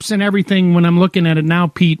steps and everything, when I'm looking at it now,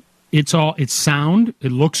 Pete, it's sound.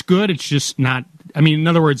 It looks good. It's just not. I mean, in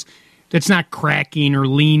other words, it's not cracking or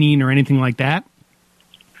leaning or anything like that.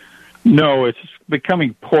 No, it's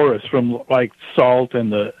becoming porous from salt,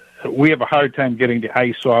 and we have a hard time getting the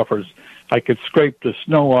ice off. Or I could scrape the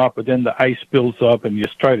snow off, but then the ice builds up, and you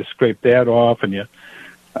try to scrape that off, and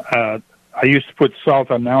I used to put salt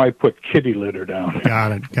on. Now I put kitty litter down.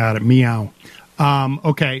 Got it. Meow.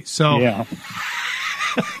 Okay, so yeah.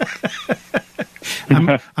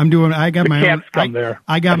 I'm doing. I got my cats own. Come there.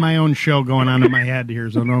 I got my own show going on in my head here,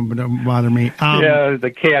 so don't bother me. Yeah,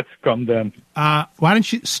 the cats come then. Why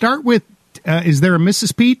don't you start with? Is there a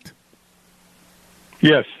Mrs. Pete?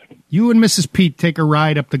 Yes. You and Mrs. Pete take a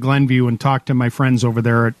ride up to Glenview and talk to my friends over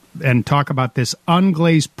there and talk about this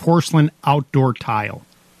unglazed porcelain outdoor tile.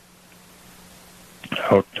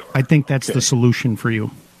 Outdoor. I think that's the solution for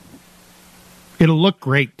you. It'll look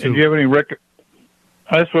great too. And do you have any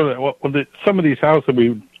That's what some of these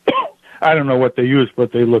houses I don't know what they use,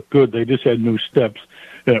 but they look good. They just had new steps,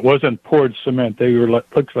 and it wasn't poured cement. They were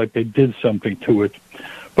looks like they did something to it,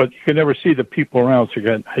 but you could never see the people around,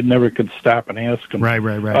 so I never could stop and ask them.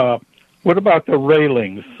 Right. What about the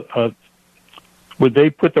railings? Would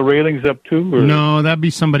they put the railings up too? Or? No, that'd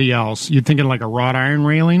be somebody else. You're thinking like a wrought iron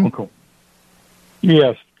railing? Okay.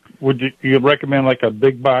 Yes. Would you recommend like a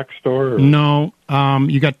big box store? Or? No.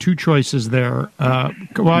 You got two choices there.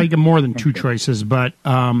 Well, you got more than two choices, but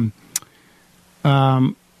I don't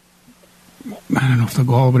know if they'll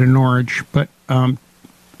go all the way to Norwich, but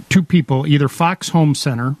two people, either Fox Home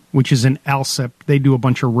Center, which is in Alsip, they do a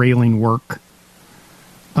bunch of railing work.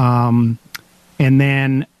 And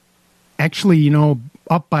then actually,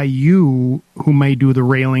 up by you, who may do the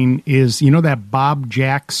railing is, that Bob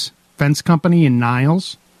Jack's Fence Company in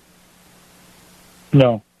Niles?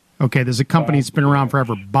 No. Okay, there's a company that's been around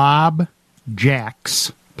forever. Bob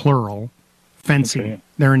Jack's, plural, fencing. Okay.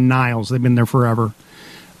 They're in Niles. They've been there forever.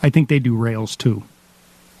 I think they do rails too.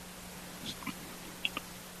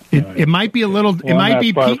 It might be a little. It might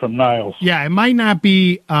be far from Niles. Yeah, it might not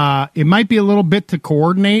be. It might be a little bit to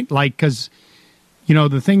coordinate, because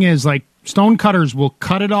the thing is, stone cutters will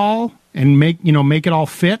cut it all and make it all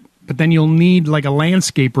fit, but then you'll need a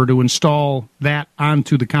landscaper to install that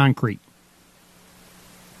onto the concrete.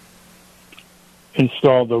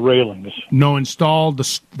 Install the railings. No, install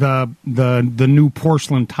the new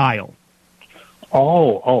porcelain tile.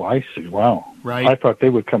 Oh, I see. Wow. Right. I thought they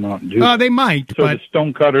would come out and do that. They might, so but the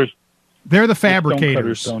stone cutters. They're the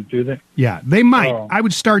fabricators. The stone cutters don't do that. Yeah, they might. Oh. I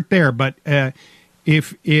would start there, but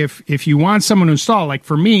if you want someone to install, like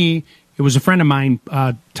for me, it was a friend of mine,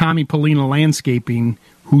 Tommy Polina Landscaping,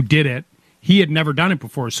 who did it. He had never done it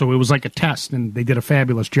before, so it was like a test, and they did a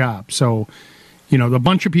fabulous job. So, the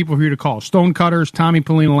bunch of people here to call: Stone Cutters, Tommy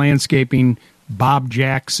Polina Landscaping, Bob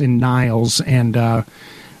Jacks in Niles, and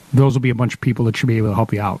those will be a bunch of people that should be able to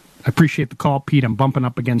help you out. I appreciate the call, Pete. I'm bumping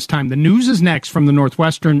up against time. The news is next from the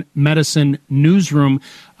Northwestern Medicine Newsroom.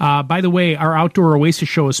 By the way, our Outdoor Oasis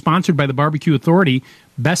show is sponsored by the Barbecue Authority.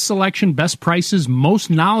 Best selection, best prices,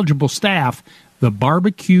 most knowledgeable staff, the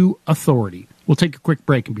Barbecue Authority. We'll take a quick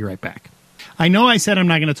break and be right back. I know I said I'm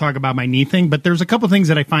not going to talk about my knee thing, but there's a couple things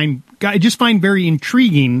that I just find very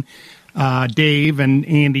intriguing, Dave and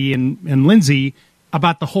Andy and Lindsay,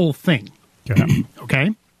 about the whole thing.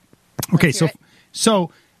 Okay.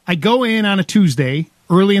 So I go in on a Tuesday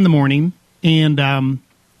early in the morning, and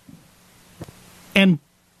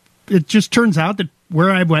it just turns out that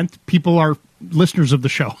where I went, people are listeners of the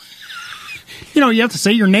show. You have to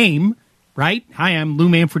say your name, right? Hi, I'm Lou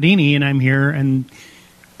Manfredini, and I'm here, and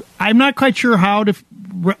I'm not quite sure how to,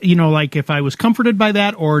 like if I was comforted by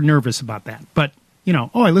that or nervous about that. But,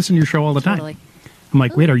 I listen to your show all the time. Totally. I'm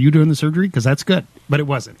like, wait, are you doing the surgery? Because that's good. But it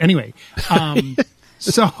wasn't. Anyway,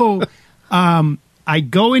 so I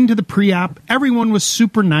go into the pre-op. Everyone was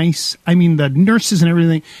super nice. I mean, the nurses and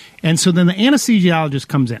everything. And so then the anesthesiologist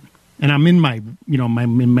comes in. And I'm in my,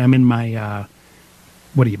 I'm in my,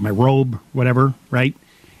 my robe, whatever, right?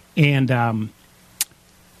 And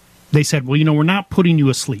they said, well, we're not putting you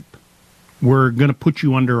asleep. We're going to put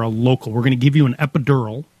you under a local. We're going to give you an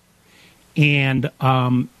epidural, and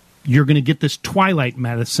you're going to get this twilight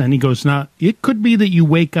medicine. He goes, now, it could be that you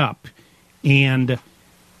wake up, and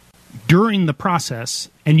during the process,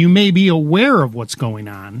 and you may be aware of what's going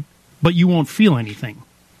on, but you won't feel anything.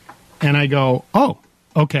 And I go,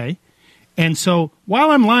 okay. And so while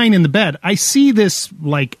I'm lying in the bed, I see this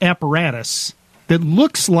apparatus that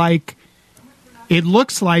looks like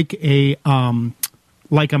a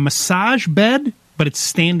massage bed, but it's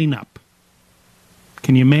standing up.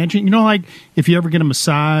 Can you imagine? If you ever get a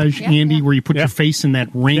massage, Andy, where you put your face in that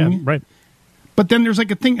ring, right? But then there's a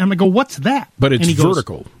thing, and I go, "What's that?" But it's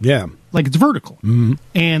vertical, like it's vertical. Mm-hmm.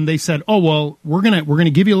 And they said, "Oh well, we're gonna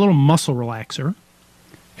give you a little muscle relaxer,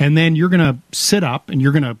 and then you're gonna sit up, and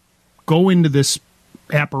you're gonna go into this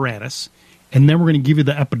apparatus, and then we're gonna give you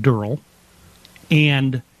the epidural,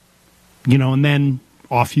 and and then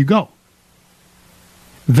off you go."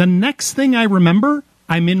 The next thing I remember,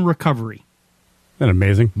 I'm in recovery. Isn't that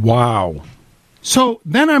amazing? Wow. So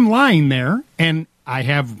then I'm lying there, and I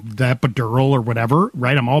have the epidural or whatever,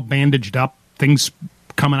 right? I'm all bandaged up, things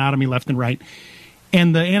coming out of me left and right.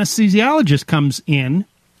 And the anesthesiologist comes in,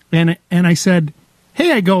 and I said,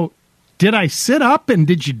 hey, I go, did I sit up and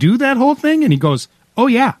did you do that whole thing? And he goes, oh,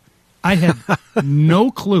 yeah. I had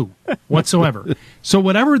no clue whatsoever. So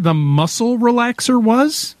whatever the muscle relaxer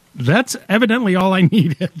was, that's evidently all I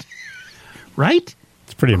needed. Right?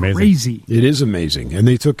 It's pretty amazing. Crazy. It is amazing. And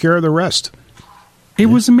they took care of the rest. It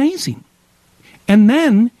was amazing. And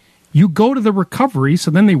then you go to the recovery,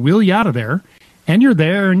 so then they wheel you out of there, and you're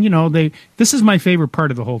there, and, this is my favorite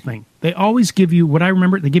part of the whole thing. They always give you, what I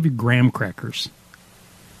remember, they give you graham crackers.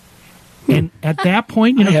 And at that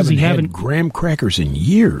point, I haven't had graham crackers in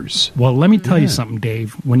years. Well, let me tell you something,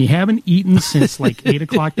 Dave. When you haven't eaten since 8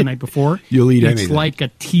 o'clock the night before, you'll eat it's anything. Like a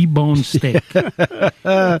T-bone steak.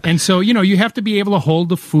 And so, you have to be able to hold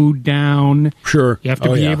the food down. Sure. You have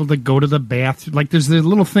to be able to go to the bathroom. Like, there's the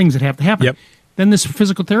little things that have to happen. Yep. Then this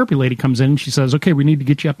physical therapy lady comes in and she says, okay, we need to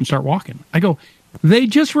get you up and start walking. I go, they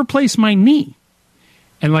just replaced my knee.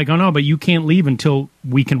 And oh no, but you can't leave until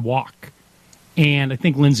we can walk. And I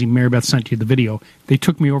think Lindsay, Mary Beth sent you the video. They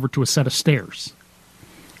took me over to a set of stairs.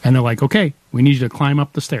 And they're like, okay, we need you to climb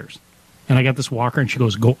up the stairs. And I got this walker, and she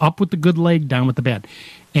goes, go up with the good leg, down with the bad.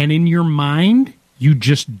 And in your mind, you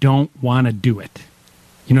just don't want to do it.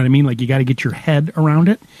 You know what I mean? You got to get your head around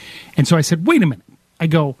it. And so I said, wait a minute. I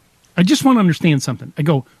go, I just want to understand something. I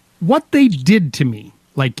go, what they did to me,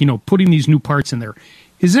 putting these new parts in there,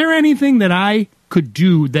 is there anything that I could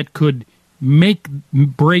do that could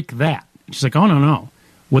break that? She's like, oh, no.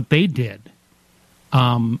 What they did,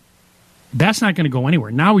 that's not going to go anywhere.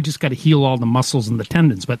 Now we just got to heal all the muscles and the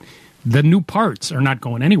tendons, but the new parts are not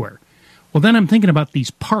going anywhere. Well, then I'm thinking about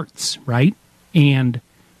these parts, right? And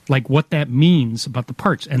what that means about the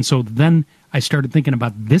parts. And so then I started thinking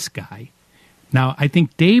about this guy. Now, I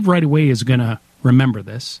think Dave right away is going to remember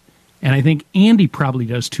this, and I think Andy probably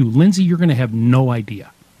does too. Lindsay, you're going to have no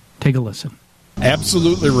idea. Take a listen.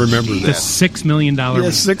 Absolutely remember that. The $6 million man.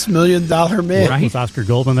 $6 million man. Right? Was Oscar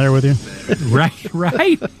Goldman there with you?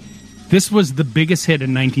 Right. This was the biggest hit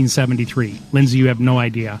in 1973. Lindsay, you have no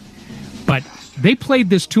idea. But they played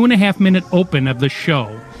this 2.5-minute open of the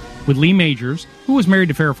show with Lee Majors, who was married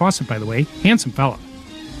to Farrah Fawcett, by the way. Handsome fella.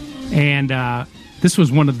 And this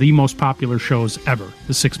was one of the most popular shows ever,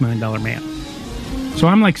 The $6 Million Man. So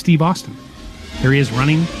I'm like Steve Austin. There he is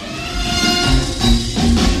running.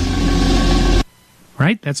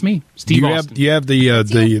 Right, that's me, Steve Austin. Do you have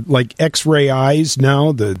the like X-ray eyes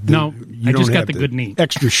now? No, I just got the good knee,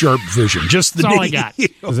 extra sharp vision. Just the that's knee. all I got.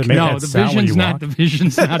 Does it make that sound when you walk? The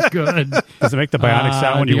vision's not good. Does it make the bionic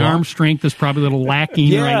sound when you walk? The arm strength is probably a little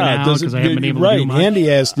lacking right now because I haven't been able to do much.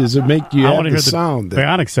 Andy asked, "Does it make you have the sound?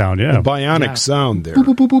 Bionic sound, yeah. The bionic sound there. Boop,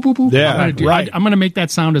 boop, boop, boop, boop, boop. Yeah, right. I'm going to make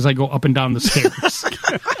that sound as I go up and down the stairs.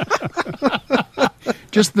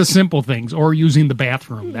 Just the simple things, or using the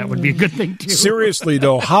bathroom. That would be a good thing too. Seriously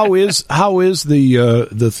though, how is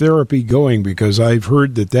the therapy going? Because I've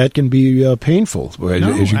heard that can be painful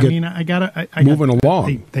as you get moving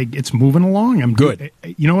along. It's moving along. I'm good.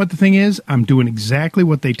 You know what the thing is? I'm doing exactly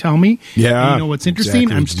what they tell me. Yeah. And you know what's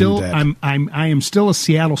interesting? Exactly, I am still a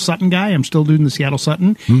Seattle Sutton guy. I'm still doing the Seattle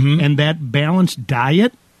Sutton, and that balanced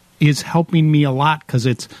diet is helping me a lot because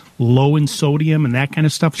it's low in sodium and that kind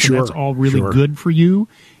of stuff. So that's all really good for you.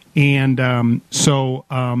 And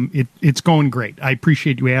it's going great. I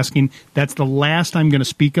appreciate you asking. That's the last I'm going to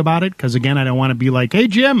speak about it because, again, I don't want to be like, hey,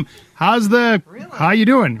 Jim, how you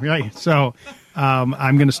doing? Right. So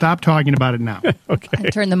I'm going to stop talking about it now. Okay.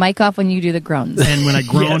 Turn the mic off when you do the groans. And when I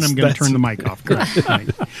groan, I'm going to turn the mic off. Correct.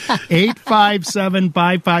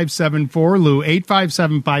 857-5574, Lou,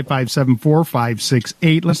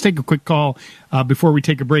 857-557-4568. Let's take a quick call before we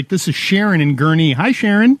take a break. This is Sharon in Gurnee. Hi,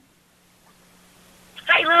 Sharon.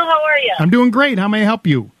 Hi, Lou. How are you? I'm doing great. How may I help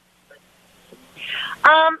you?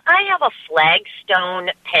 I have a flagstone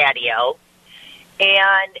patio,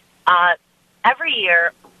 and every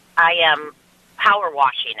year I am power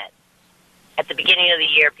washing it at the beginning of the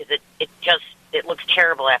year because it looks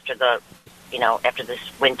terrible after after this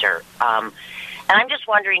winter. And I'm just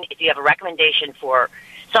wondering if you have a recommendation for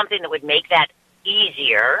something that would make that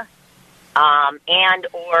easier, and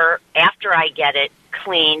or after I get it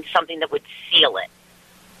cleaned, something that would seal it.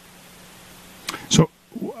 So,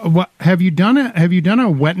 what have you done? A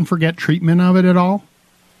wet and forget treatment of it at all?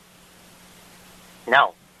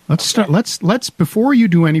 No. Let's start. Let's before you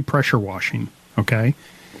do any pressure washing. Okay,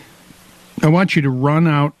 I want you to run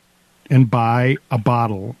out and buy a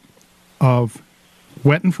bottle of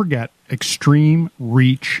Wet and Forget Extreme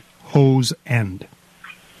Reach Hose End.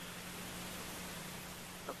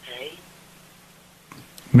 Okay.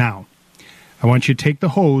 Now, I want you to take the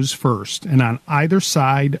hose first, and on either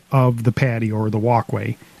side of the patio or the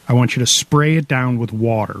walkway, I want you to spray it down with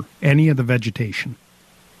water, any of the vegetation.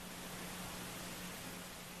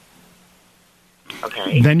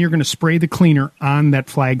 Okay. Then you're going to spray the cleaner on that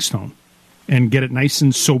flagstone and get it nice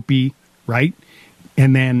and soapy, right?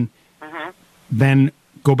 And then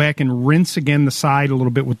go back and rinse again the side a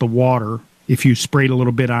little bit with the water if you sprayed a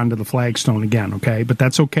little bit onto the flagstone again, okay? But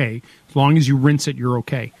that's okay. As long as you rinse it, you're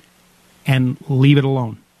okay. And leave it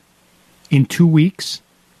alone. In 2 weeks,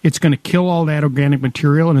 it's going to kill all that organic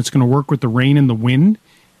material, and it's going to work with the rain and the wind,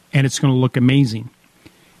 and it's going to look amazing.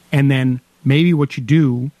 And then maybe what you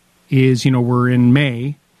do is, we're in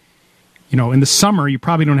May. In the summer, you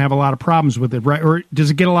probably don't have a lot of problems with it, right? Or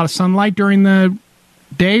does it get a lot of sunlight during the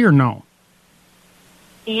day or no?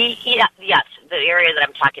 Yeah, yes, the area that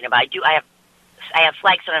I'm talking about. I have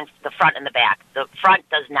flagstone on the front and the back. The front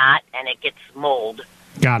does not, and it gets mold.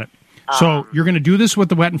 Got it. So you're going to do this with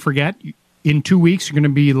the Wet and Forget. In 2 weeks, you're going to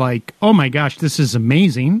be like, "Oh my gosh, this is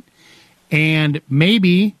amazing!" And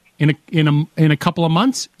maybe in a couple of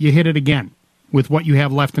months, you hit it again with what you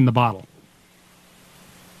have left in the bottle.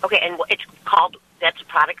 Okay, and that's a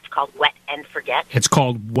product. It's called Wet and Forget. It's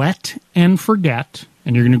called Wet and Forget,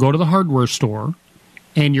 and you're going to go to the hardware store,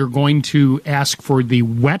 and you're going to ask for the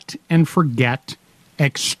Wet and Forget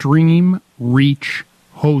Extreme Reach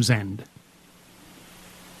Hose End.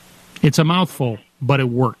 It's a mouthful, but it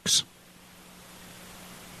works.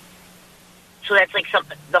 So that's like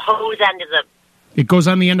the hose end is a. It goes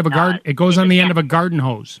on the end of a garden. It goes on the end of a garden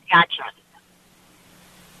hose. Gotcha.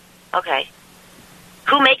 Okay.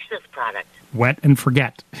 Who makes this product? Wet and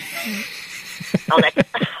Forget. Oh, that's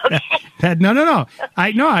okay. No.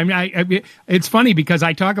 I know. It's funny because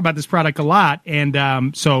I talk about this product a lot, and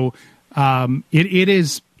it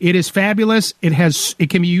is fabulous. It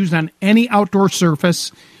can be used on any outdoor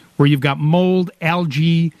surface where you've got mold,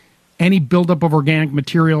 algae, any buildup of organic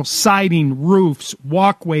material, siding, roofs,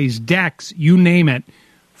 walkways, decks, you name it.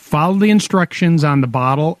 Follow the instructions on the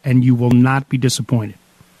bottle, and you will not be disappointed.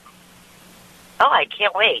 Oh, I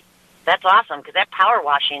can't wait. That's awesome, because that power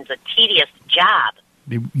washing is a tedious job.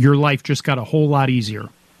 Your life just got a whole lot easier.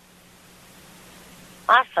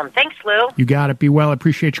 Awesome. Thanks, Lou. You got it. Be well. I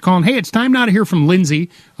appreciate you calling. Hey, it's time now to hear from Lindsay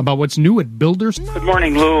about what's new at Builders. Good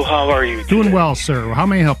morning, Lou. How are you today? Doing well, sir. How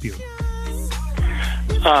may I help you?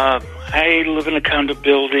 I live in a condo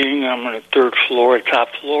building. I'm on the third floor, top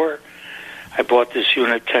floor. I bought this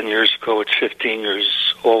unit 10 years ago. It's 15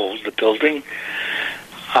 years old, the building.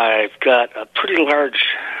 I've got a pretty large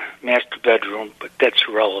master bedroom, but that's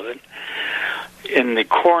irrelevant. In the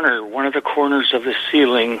corner, one of the corners of the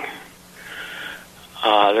ceiling,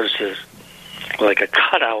 there's a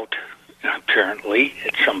cutout, apparently,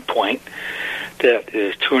 at some point, that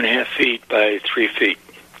is 2.5 feet by 3 feet.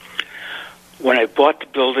 When I bought the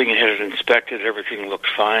building and had it inspected, everything looked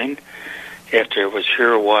fine. After I was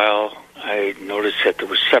here a while, I noticed that there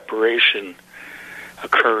was separation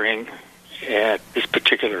occurring at this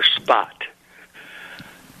particular spot.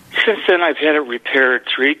 Since then, I've had it repaired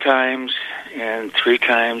 3 times, and 3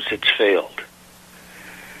 times it's failed.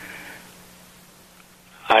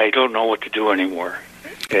 I don't know what to do anymore.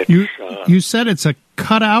 You said it's a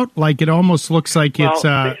cutout, like it almost looks like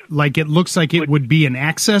it would be an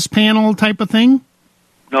access panel type of thing?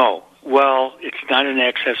 No. Well, it's not an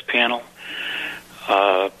access panel.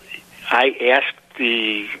 I asked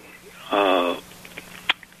the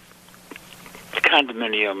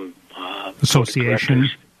condominium association.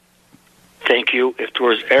 Thank you. If there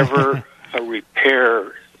was ever a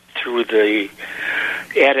repair through the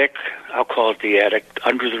attic, I'll call it the attic,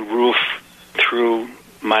 under the roof through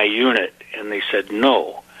my unit, and they said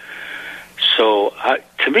no. So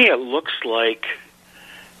to me, it looks like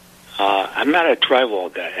I'm not a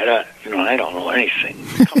drywall guy. I don't know anything.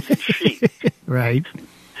 It comes in sheets. Right.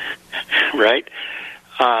 Right.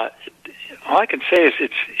 All I can say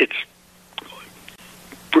is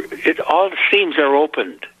all the seams are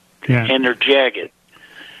opened, and they're jagged.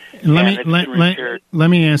 Let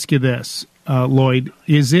me ask you this, Lloyd.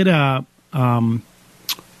 Is it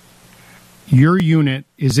your unit?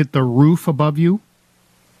 Is it the roof above you?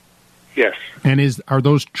 Yes. And are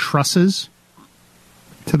those trusses?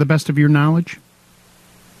 To the best of your knowledge?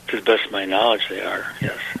 To the best of my knowledge, they are.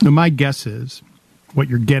 Yes. Now, my guess is what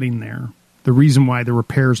you're getting there. The reason why the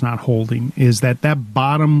repair's not holding is that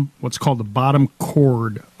bottom, what's called the bottom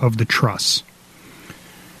cord of the truss.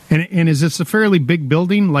 And is this a fairly big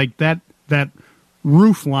building? Like that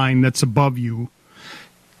roof line that's above you,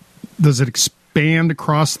 does it expand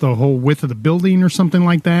across the whole width of the building or something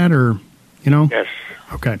like that? Or, Yes.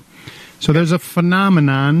 Okay. So there's a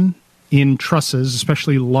phenomenon in trusses,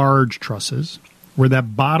 especially large trusses, where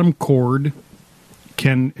that bottom cord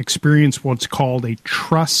can experience what's called a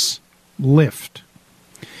truss lift.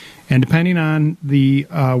 And depending on the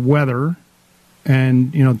weather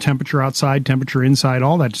and, temperature outside, temperature inside,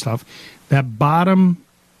 all that stuff, that bottom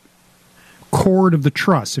cord of the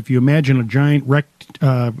truss, if you imagine a giant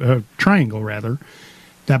triangle,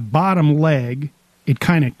 that bottom leg, it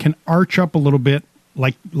kind of can arch up a little bit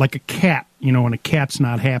like a cat, when a cat's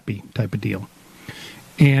not happy type of deal.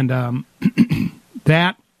 And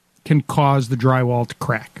that can cause the drywall to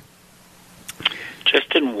crack.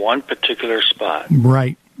 Just in one particular spot.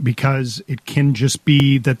 Right, because it can just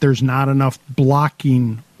be that there's not enough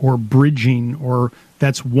blocking or bridging, or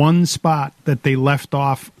that's one spot that they left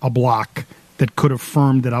off a block that could have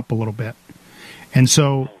firmed it up a little bit. And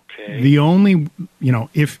so the only,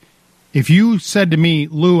 if you said to me,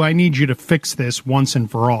 Lou, I need you to fix this once and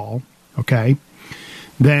for all, okay,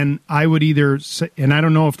 then I would either say, and I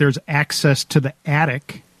don't know if there's access to the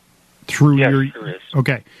attic through your... Yes, there is.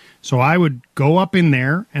 Okay, so I would go up in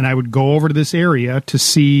there and I would go over to this area to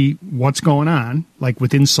see what's going on, like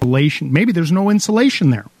with insulation. Maybe there's no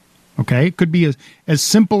insulation there, okay? It could be as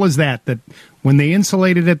simple as that when they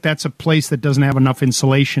insulated it, that's a place that doesn't have enough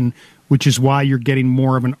insulation, which is why you're getting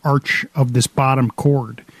more of an arch of this bottom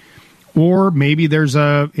cord. Or maybe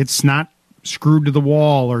it's not screwed to the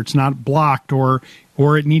wall, or it's not blocked, or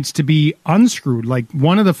it needs to be unscrewed. Like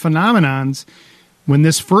one of the phenomenons when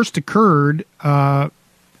this first occurred, my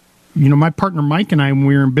partner Mike and I, when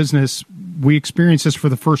we were in business, we experienced this for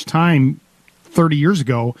the first time 30 years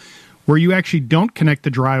ago, where you actually don't connect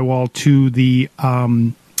the drywall to the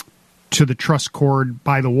truss cord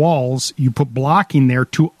by the walls. You put blocking there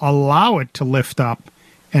to allow it to lift up,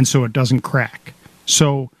 and so it doesn't crack.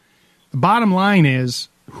 So the bottom line is,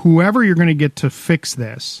 whoever you're going to get to fix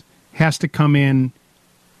this has to come in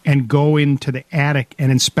and go into the attic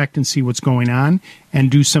and inspect and see what's going on, and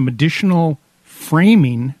do some additional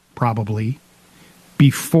framing probably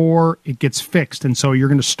before it gets fixed. And so you're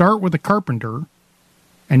going to start with a carpenter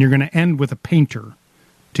and you're going to end with a painter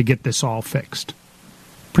to get this all fixed.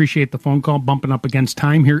 Appreciate the phone call, bumping up against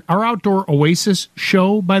time here. Our Outdoor Oasis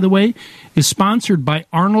show, by the way, is sponsored by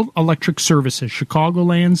Arnold Electric Services,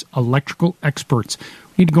 Chicagoland's electrical experts.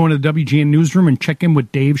 We need to go into the WGN newsroom and check in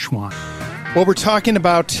with Dave Schwann. Well, we're talking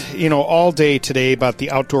about, all day today about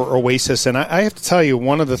the outdoor oasis, and I have to tell you,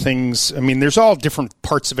 one of the things, there's all different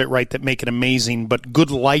parts of it, right, that make it amazing, but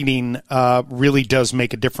good lighting really does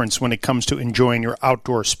make a difference when it comes to enjoying your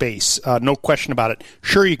outdoor space. No question about it.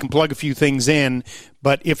 Sure, you can plug a few things in,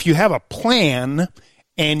 but if you have a plan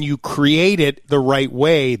and you create it the right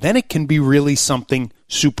way, then it can be really something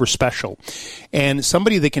super special. And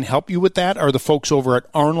somebody that can help you with that are the folks over at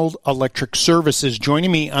Arnold Electric Services.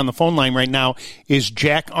 Joining me on the phone line right now is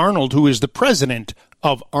Jack Arnold, who is the president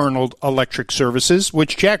of Arnold Electric Services,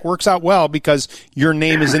 which, Jack, works out well because your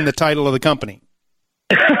name is in the title of the company.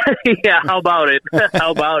 Yeah, how about it?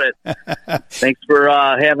 Thanks for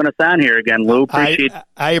having us on here again, Lou. Appreciate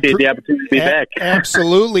the opportunity to be back.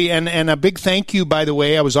 Absolutely, and a big thank you, by the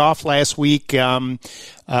way. I was off last week with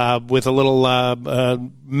a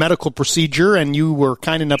little medical procedure, and you were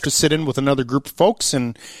kind enough to sit in with another group of folks,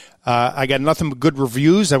 and I got nothing but good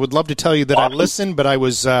reviews. I would love to tell you that I listened, but I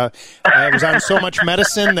was on so much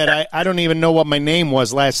medicine that I don't even know what my name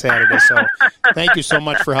was last Saturday, so thank you so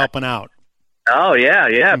much for helping out. Oh,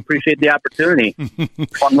 yeah. Appreciate the opportunity.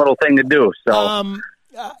 Fun little thing to do. So,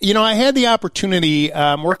 I had the opportunity.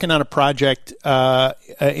 I'm working on a project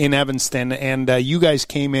in Evanston, and you guys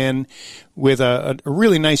came in with a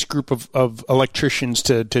really nice group of electricians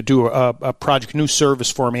to do a project, new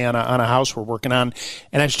service for me on a house we're working on,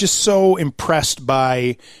 and I was just so impressed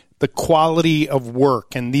by the quality of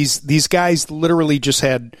work. And these guys literally just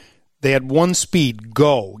had. They had one speed,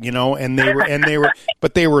 go, and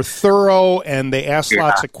they were thorough, and they asked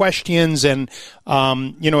lots of questions. And,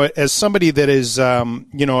 as somebody that is,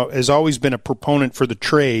 has always been a proponent for the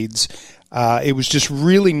trades, it was just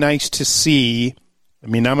really nice to see.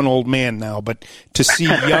 I'm an old man now, but to see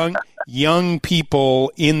young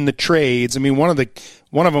people in the trades. One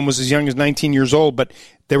of them was as young as 19 years old, but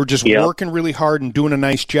they were just working really hard and doing a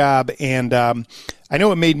nice job. And I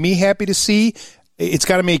know it made me happy to see. It's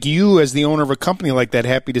got to make you, as the owner of a company like that,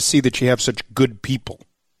 happy to see that you have such good people.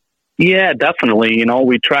 Yeah, definitely.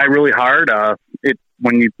 We try really hard.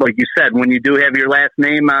 When you said, when you do have your last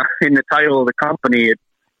name in the title of the company, it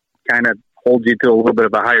kind of holds you to a little bit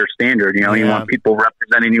of a higher standard. You want people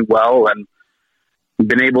representing you well, and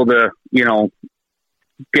been able to,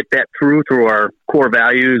 get that through our core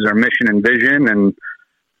values, our mission and vision, and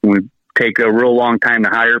we take a real long time to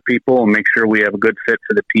hire people and make sure we have a good fit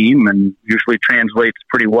for the team, and usually translates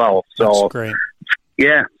pretty well. So that's great.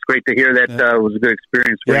 Yeah, it's great to hear that it was a good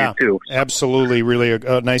experience for you too. So. Absolutely, really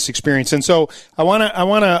a nice experience. And so I want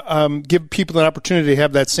to give people an opportunity to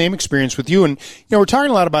have that same experience with you. And we're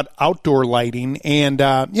talking a lot about outdoor lighting, and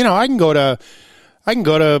I can go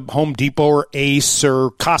to Home Depot or Ace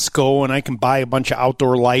or Costco, and I can buy a bunch of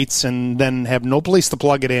outdoor lights and then have no place to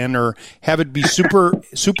plug it in, or have it be super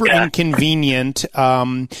inconvenient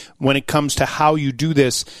when it comes to how you do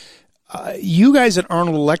this. You guys at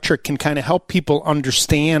Arnold Electric can kind of help people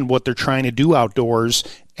understand what they're trying to do outdoors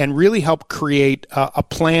and really help create a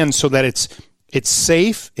plan so that it's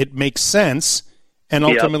safe, it makes sense, and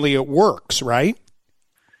ultimately it works, right?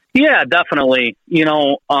 Yeah, definitely.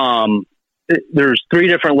 There's 3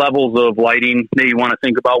 different levels of lighting that you want to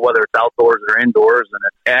think about, whether it's outdoors or indoors, and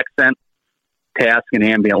it's accent, task, and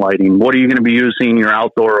ambient lighting. What are you going to be using your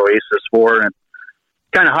outdoor oasis for? And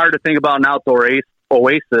it's kind of hard to think about an outdoor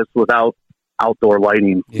oasis without outdoor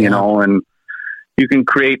lighting, and you can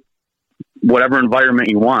create whatever environment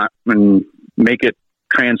you want and make it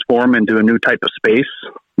transform into a new type of space.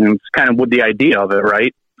 And it's kind of what the idea of it,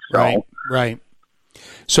 right? Right.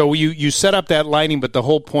 So you set up that lighting, but the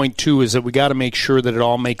whole point, too, is that we got to make sure that it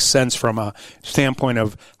all makes sense from a standpoint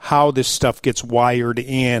of how this stuff gets wired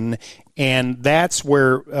in, and that's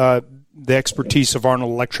where the expertise of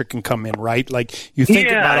Arnold Electric can come in, right? Like, you think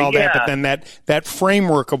about all that, but then that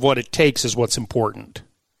framework of what it takes is what's important.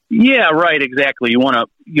 Yeah, right, exactly. You want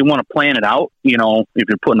to plan it out. If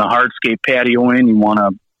you're putting a hardscape patio in, you want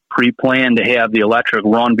to pre-plan to have the electric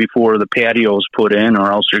run before the patio is put in, or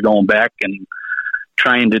else you're going back and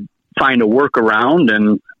trying to find a workaround.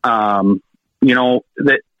 And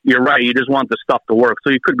that you're right, you just want the stuff to work. So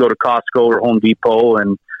you could go to Costco or Home Depot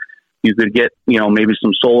and you could get maybe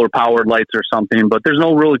some solar powered lights or something, but there's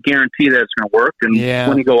no real guarantee that it's going to work. And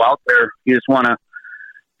when you go out there, you just want to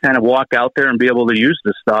kind of walk out there and be able to use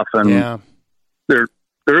this stuff. And there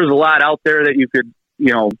is a lot out there that you could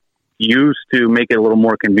use to make it a little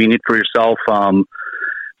more convenient for yourself.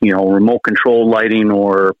 Remote control lighting,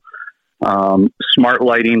 or smart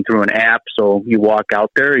lighting through an app. So you walk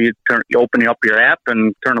out there, you open up your app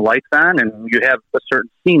and turn the lights on, and you have a certain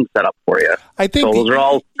scene set up for you. I think so. Those are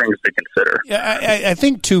all things to consider. Yeah, I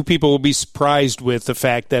think too. People will be surprised with the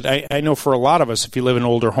fact that I know for a lot of us, if you live in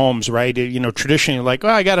older homes, right? You know, traditionally, like,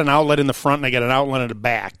 I got an outlet in the front and I got an outlet in the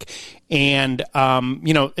back, and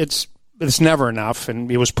you know, it's never enough,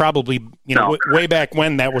 and it was probably, you know, way back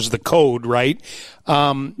when that was the code, right? But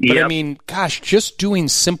I mean, gosh, just doing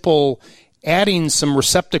simple, adding some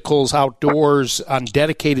receptacles outdoors on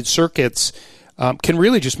dedicated circuits can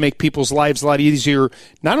really just make people's lives a lot easier,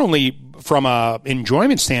 not only from a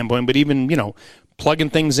enjoyment standpoint, but even, you know,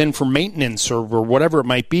 plugging things in for maintenance or whatever it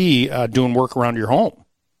might be, doing work around your home.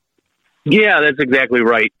 Yeah, that's exactly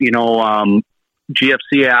right. You know,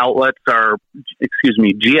 GFCI outlets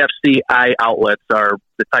are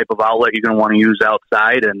the type of outlet you're going to want to use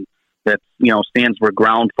outside, and that, you know, stands for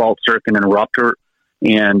ground fault circuit interrupter,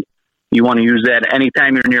 and you want to use that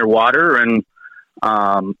anytime you're near water. And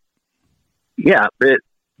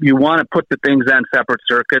you want to put the things on separate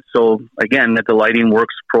circuits, so again that the lighting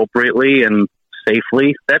works appropriately and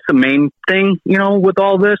safely. That's the main thing, you know, with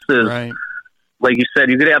all this is. Right. Like you said,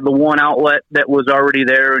 you could have the one outlet that was already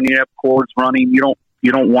there, and you have cords running. You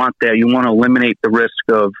don't want that. You want to eliminate the risk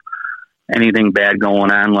of anything bad going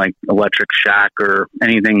on, like electric shock or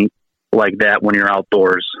anything like that when you're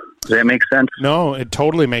outdoors. Does that make sense? No, it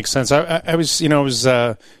totally makes sense. I was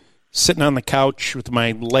sitting on the couch with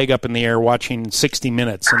my leg up in the air watching 60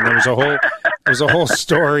 Minutes, and there was a whole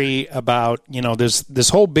story about, you know, there's this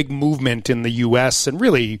whole big movement in the U.S. and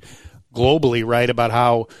really globally, right, about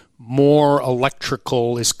how more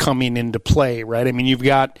electrical is coming into play, right? I mean, you've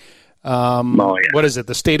got, what is it?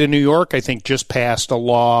 The state of New York, I think, just passed a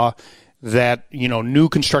law that, you know, new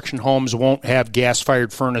construction homes won't have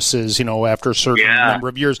gas-fired furnaces, you know, after a certain number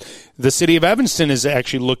of years. The city of Evanston is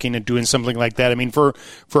actually looking at doing something like that. I mean, for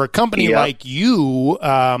a company like you,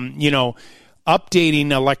 you know,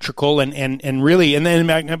 updating electrical and really, and then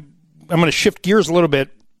I'm going to shift gears a little bit,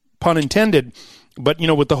 pun intended, but, you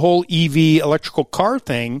know, with the whole EV electrical car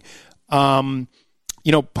thing, you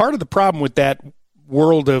know, part of the problem with that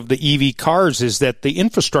world of the EV cars is that the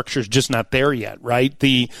infrastructure is just not there yet, right?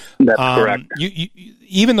 That's correct. You,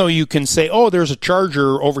 even though you can say, oh, there's a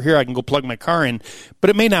charger over here, I can go plug my car in, but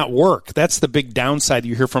it may not work. That's the big downside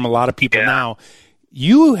you hear from a lot of people now.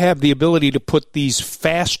 You have the ability to put these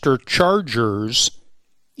faster chargers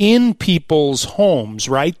in people's homes,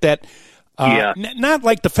 right? That not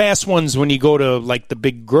like the fast ones when you go to like the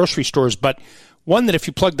big grocery stores, but one that if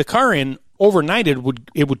you plug the car in overnight, it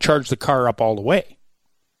would charge the car up all the way.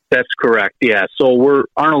 That's correct. Yeah. So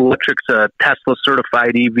Arnold Electric's a Tesla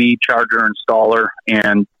certified EV charger installer,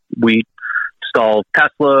 and we install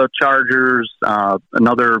Tesla chargers,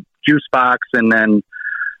 another juice box, and then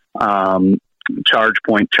charge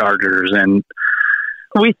point chargers. And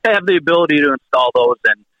we have the ability to install those,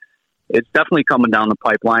 and it's definitely coming down the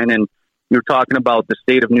pipeline. And you're talking about the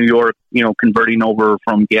state of New York, you know, converting over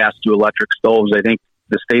from gas to electric stoves. I think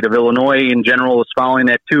the state of Illinois in general is following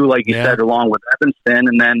that too, like you said, along with Evanston.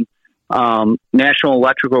 And then National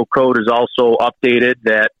Electrical Code is also updated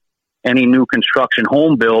that any new construction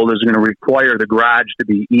home build is going to require the garage to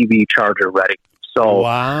be EV charger ready. So,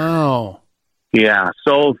 wow. Yeah.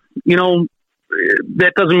 So, you know,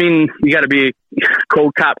 that doesn't mean you got to be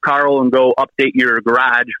code cop Carl and go update your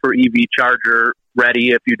garage for EV charger ready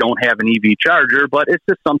if you don't have an EV charger, but it's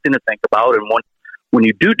just something to think about. And when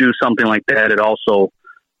you do something like that, it also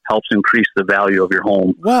helps increase the value of your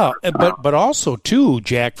home. Well, but also too,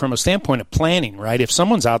 Jack, from a standpoint of planning, right? If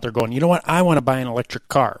someone's out there going, you know what, I want to buy an electric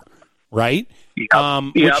car, right?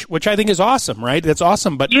 Which I think is awesome, right? That's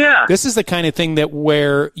awesome. But this is the kind of thing that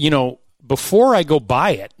where, you know, before I go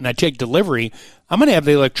buy it and I take delivery, I'm going to have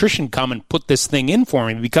the electrician come and put this thing in for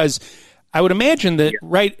me, because I would imagine that,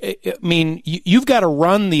 right? I mean, you've got to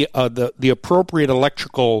run the appropriate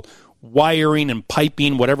electrical wiring and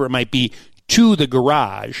piping, whatever it might be, to the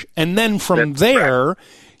garage. And then from there,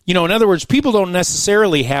 you know, in other words, people don't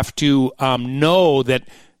necessarily have to know that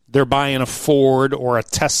they're buying a Ford or a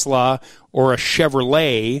Tesla or a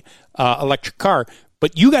Chevrolet electric car.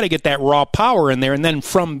 But you got to get that raw power in there, and then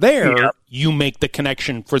from there, you make the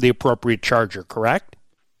connection for the appropriate charger, correct?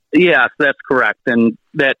 Yes, that's correct. And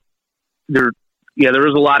that there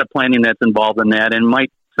is a lot of planning that's involved in that, and it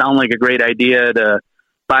might sound like a great idea to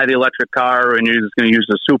buy the electric car and you're just going to use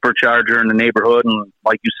a supercharger in the neighborhood. And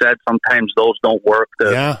like you said, sometimes those don't work.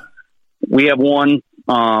 We have one,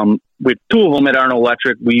 with two of them at Arnold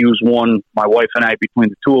Electric. We use one, my wife and I, between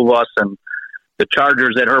the two of us, and the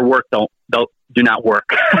chargers at her work do not work.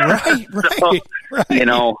 Right. You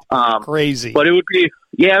know, crazy. But it would be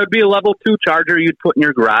Yeah, it would be a level 2 charger you'd put in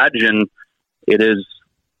your garage, and it is,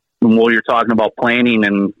 well, you're talking about planning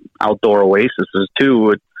and outdoor oases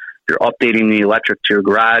too. You're updating the electric to your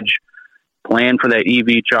garage, plan for that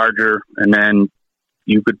EV charger, and then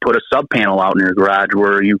you could put a sub panel out in your garage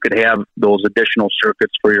where you could have those additional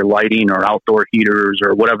circuits for your lighting or outdoor heaters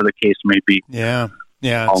or whatever the case may be. Yeah,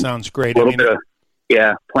 it sounds great.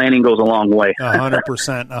 Planning goes a long way.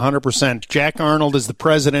 100%. Jack Arnold is the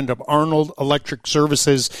president of Arnold Electric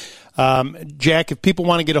Services. Jack, if people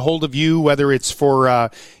want to get a hold of you, whether it's for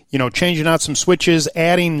changing out some switches,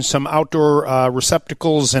 adding some outdoor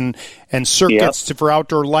receptacles and circuits for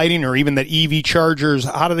outdoor lighting, or even the EV chargers,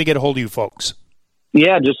 how do they get a hold of you folks?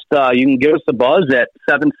 Yeah, just you can give us a buzz at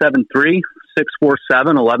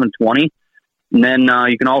 773-647-1120. And then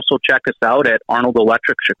you can also check us out at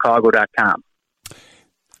arnoldelectricchicago.com.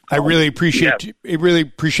 I really appreciate you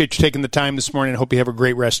taking the time this morning. I hope you have a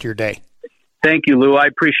great rest of your day. Thank you, Lou. I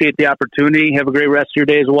appreciate the opportunity. Have a great rest of your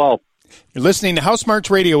day as well. You're listening to HouseSmarts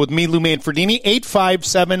Radio with me, Lou Manfredini,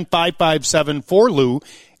 857-557-4Lou.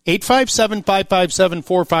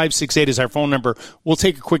 857-557-4568 is our phone number. We'll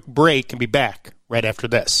take a quick break and be back right after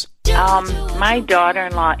this. My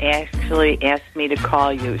daughter-in-law actually asked me to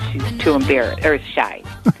call you. She's too embarrassed or shy.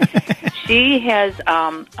 She has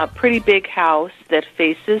a pretty big house that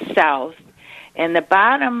faces south, and the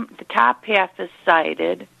top half is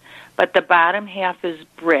sided, but the bottom half is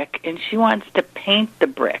brick, and she wants to paint the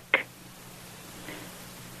brick.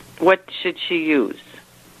 What should she use?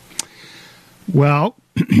 Well,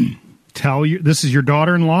 this is your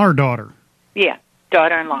daughter-in-law or daughter? Yeah,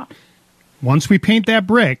 daughter-in-law. Once we paint that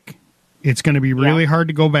brick, it's going to be really hard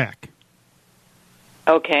to go back.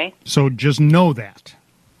 Okay. So just know that.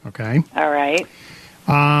 Okay? All right.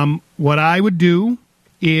 What I would do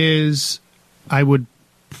is I would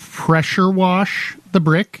pressure wash the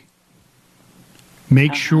brick.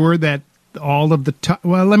 Make sure that all of the...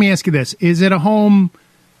 well, let me ask you this. Is it a home...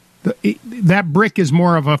 that brick is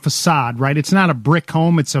more of a facade, right? It's not a brick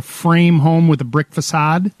home. It's a frame home with a brick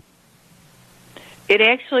facade. It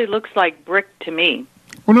actually looks like brick to me.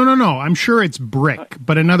 Well, no. I'm sure it's brick,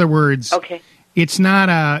 but in other words, it's not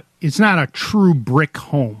a true brick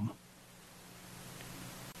home.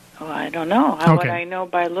 Oh, I don't know. How would I know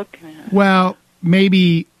by looking at it? Well,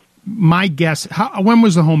 maybe my guess. When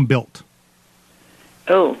was the home built?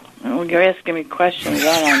 Oh, you're asking me questions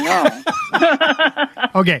I don't know.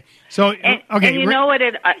 Okay, so and you know what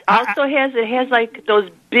it also has? It has like those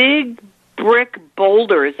big brick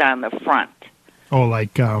boulders on the front. Oh,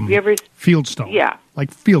 like fieldstone. Yeah.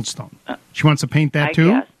 Like fieldstone. She wants to paint that too?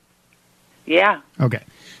 Guess. Yeah. Okay.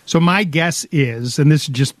 So my guess is, and this is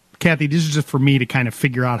just, Kathy, this is just for me to kind of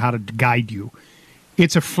figure out how to guide you.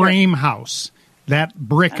 It's a frame house. That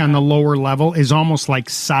brick on the lower level is almost like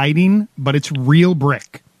siding, but it's real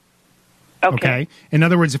brick. Okay. In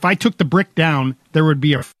other words, if I took the brick down, there would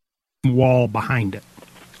be a wall behind it.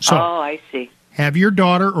 So, I see. Have your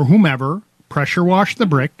daughter or whomever pressure wash the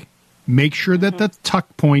brick. Make sure that the tuck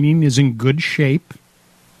pointing is in good shape.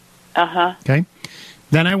 Okay.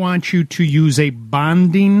 Then I want you to use a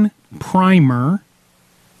bonding primer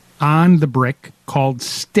on the brick called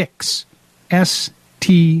Stix.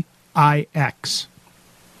 S-T-I-X.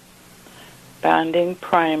 Bonding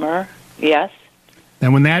primer, yes.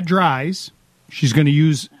 Then when that dries, she's going to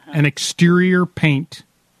use an exterior paint.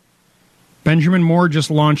 Benjamin Moore just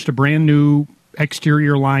launched a brand new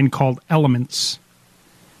exterior line called Elements.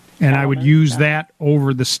 And I would use that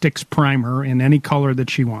over the Stix primer in any color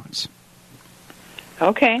that she wants.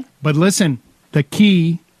 Okay. But listen, the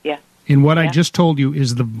key in what I just told you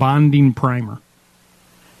is the bonding primer.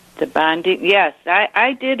 The bonding, yes.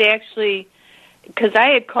 I did actually, because I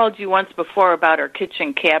had called you once before about our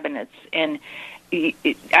kitchen cabinets, and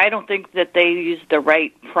I don't think that they used the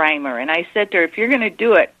right primer. And I said to her, if you're going to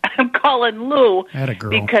do it, I'm calling Lou,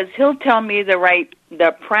 because he'll tell me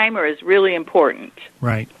the primer is really important.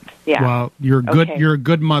 Right. Yeah. Well, you're good. Okay. You're a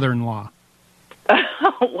good mother-in-law.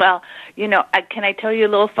 Well, can I tell you a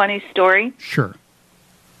little funny story? Sure.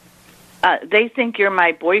 They think you're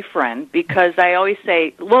my boyfriend because I always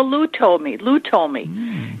say, well, Lou told me.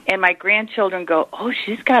 And my grandchildren go, oh,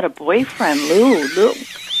 she's got a boyfriend, Lou.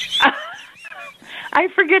 I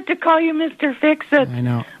forget to call you Mr. Fix-It. I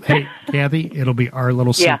know. Hey, Kathy, it'll be our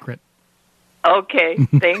little secret. Okay.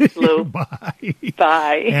 Thanks, Lou. Bye.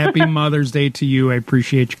 Bye. Happy Mother's Day to you. I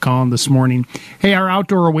appreciate you calling this morning. Hey, our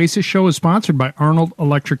Outdoor Oasis show is sponsored by Arnold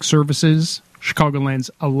Electric Services,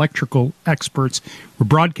 Chicagoland's electrical experts. We're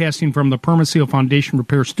broadcasting from the Permaseal Foundation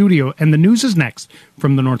Repair Studio, and the news is next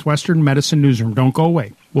from the Northwestern Medicine Newsroom. Don't go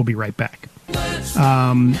away. We'll be right back.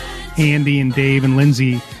 Andy and Dave and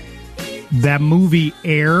Lindsay, that movie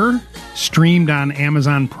Air streamed on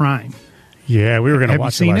Amazon Prime. Yeah, we were going to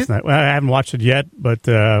watch it last night. Well, I haven't watched it yet, but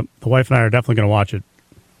the wife and I are definitely going to watch it.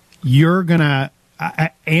 You're going to...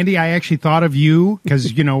 Andy, I actually thought of you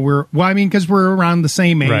because, because we're around the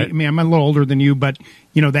same age. Right. I mean, I'm a little older than you, but,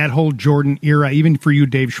 that whole Jordan era, even for you,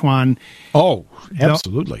 Dave Schwann. Oh,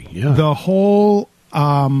 absolutely. Yeah. The whole,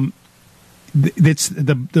 the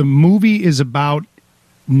movie is about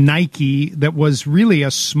Nike that was really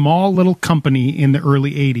a small little company in the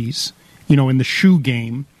early 80s, in the shoe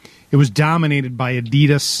game. It was dominated by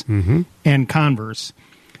Adidas and Converse,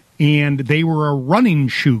 and they were a running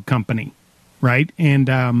shoe company. Right. And,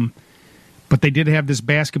 but they did have this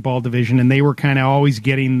basketball division, and they were kind of always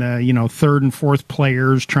getting the, third and fourth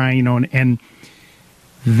players trying, and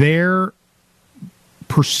their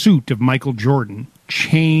pursuit of Michael Jordan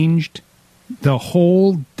changed the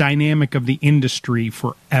whole dynamic of the industry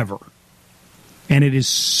forever. And it is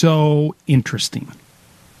so interesting.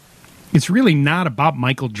 It's really not about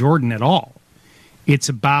Michael Jordan at all. It's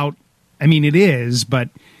about, it is, but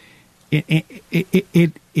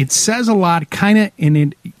it says a lot, kind of,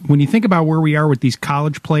 and when you think about where we are with these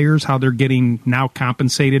college players, how they're getting now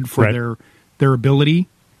compensated for their ability,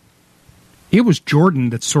 it was Jordan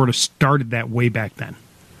that sort of started that way back then.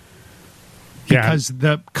 Because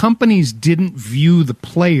the companies didn't view the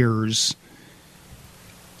players.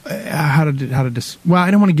 How did this? Well,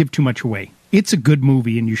 I don't want to give too much away. It's a good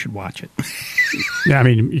movie, and you should watch it. Yeah,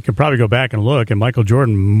 you could probably go back and look, and Michael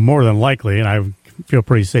Jordan, more than likely, and I feel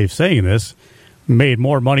pretty safe saying this, made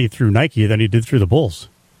more money through Nike than he did through the Bulls.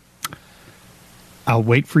 I'll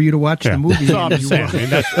wait for you to watch the movie. So I'm just saying,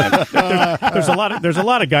 there's a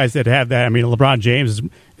lot of guys that have that. LeBron James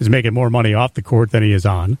is making more money off the court than he is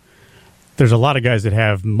on. There's a lot of guys that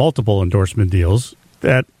have multiple endorsement deals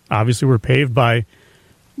that obviously were paved by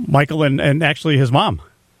Michael and actually his mom.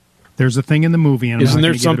 There's a thing in the movie. And isn't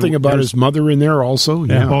there something about his mother in there also?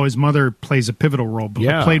 Yeah. Oh, his mother plays a pivotal role,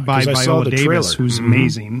 played by Viola Davis, who's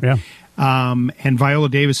amazing. Yeah. And Viola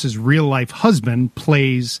Davis's real-life husband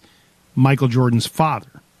plays Michael Jordan's father.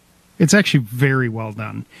 It's actually very well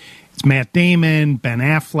done. It's Matt Damon, Ben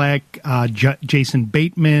Affleck, Jason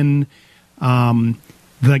Bateman,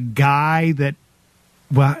 the guy that...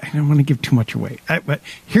 Well, I don't want to give too much away. But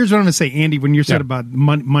here's what I'm going to say, Andy, when you said about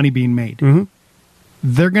money being made.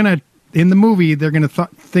 They're going to, in the movie, they're going to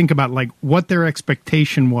think about what their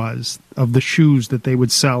expectation was of the shoes that they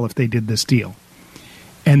would sell if they did this deal.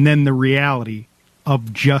 And then the reality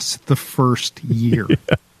of just the first year.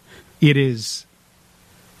 It is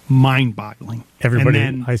mind-boggling. Everybody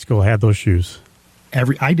in high school had those shoes.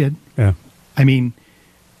 I did. Yeah.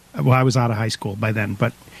 I was out of high school by then,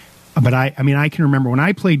 but I can remember when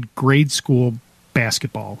I played grade school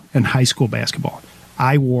basketball and high school basketball,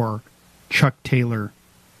 I wore Chuck Taylor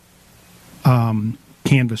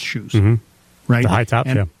canvas shoes, right? The high tops,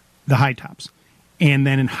 The high tops. And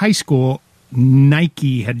then in high school,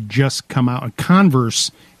 Nike had just come out, and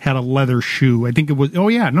Converse had a leather shoe. I think it was, it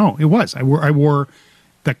was. I wore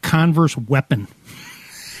the Converse Weapon,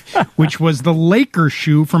 which was the Lakers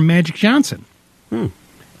shoe from Magic Johnson.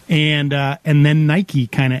 And then Nike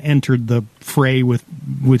kind of entered the fray with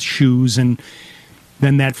shoes, and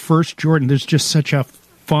then that first Jordan, there's just such a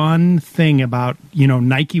fun thing about,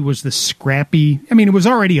 Nike was the scrappy, it was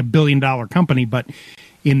already a $1 billion company, but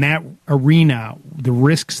in that arena, the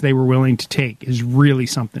risks they were willing to take is really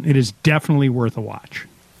something. It is definitely worth a watch.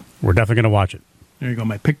 We're definitely going to watch it. There you go,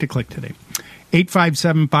 my pick to click today.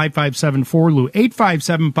 857-5574, Lou.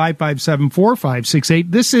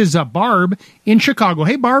 857-557-4568. This is Barb in Chicago.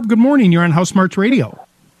 Hey, Barb, good morning. You're on HouseSmarts Radio.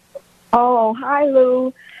 Oh, hi,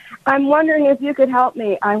 Lou. I'm wondering if you could help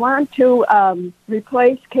me. I want to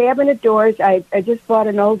replace cabinet doors. I just bought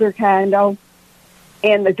an older condo,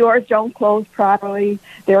 and the doors don't close properly.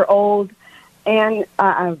 They're old, and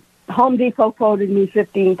Home Depot quoted me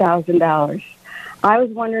 $15,000. I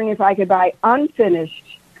was wondering if I could buy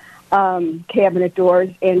unfinished cabinet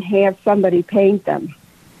doors and have somebody paint them.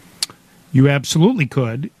 You absolutely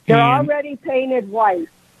could. They're already painted white.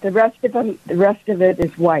 The rest of it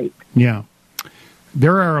is white. Yeah.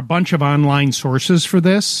 There are a bunch of online sources for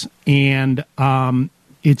this, and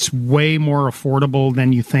it's way more affordable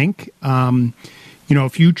than you think.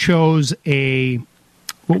 If you chose the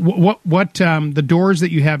doors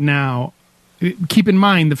that you have now, keep in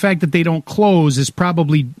mind the fact that they don't close is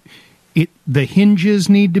probably the hinges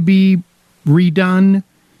need to be redone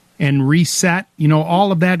and reset.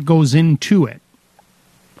 All of that goes into it.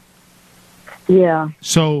 Yeah.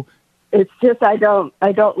 So it's just I don't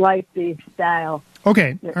like the style.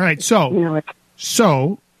 Okay. All right. So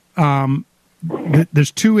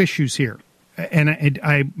there's two issues here. and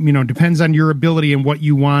I depends on your ability and what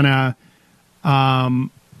you want to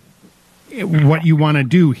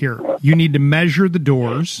do here. You need to measure the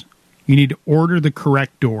doors. You need to order the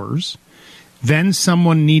correct doors. Then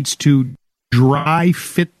someone needs to dry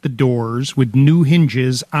fit the doors with new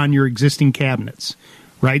hinges on your existing cabinets,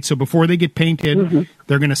 right? So before they get painted,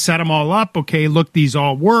 they're going to set them all up. Okay, look, these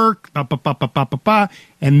all work, and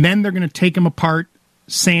then they're going to take them apart,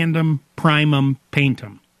 sand them, prime them, paint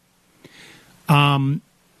them.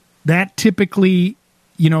 That typically,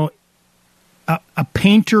 a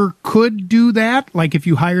painter could do that, like if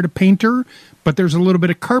you hired a painter, but there's a little bit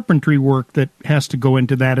of carpentry work that has to go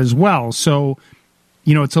into that as well. So,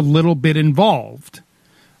 it's a little bit involved.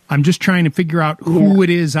 I'm just trying to figure out who it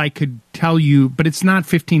is I could tell you, but it's not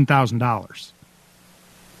 $15,000.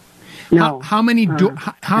 No. How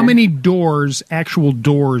many doors, actual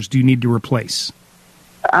doors, do you need to replace?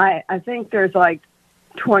 I think there's like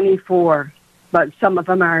 24, but some of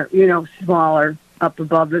them are, smaller, up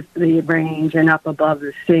above the range and up above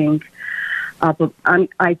the sink.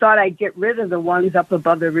 I thought I'd get rid of the ones up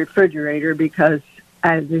above the refrigerator because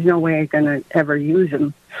there's no way I'm going to ever use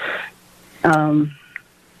them.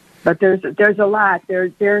 But there's a lot.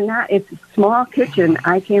 They're not. It's a small kitchen.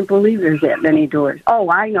 I can't believe there's that many doors.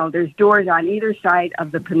 Oh, I know. There's doors on either side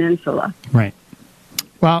of the peninsula. Right.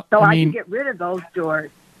 Well, so I can get rid of those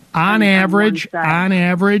doors. On average,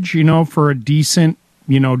 for a decent,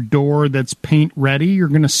 door that's paint ready, you're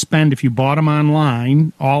going to spend, if you bought them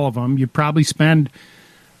online, all of them, you'd probably spend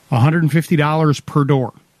 $150 per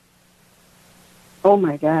door. Oh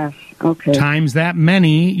my gosh. Okay. Times that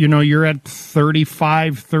many, you're at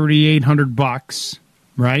 $3,800,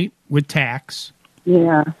 right? With tax.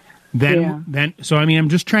 Yeah. Then so I'm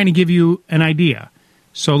just trying to give you an idea.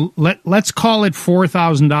 So let's call it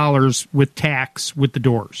 $4,000 with tax with the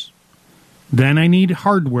doors. Then I need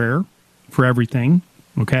hardware for everything,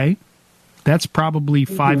 okay? That's probably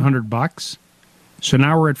 $500. So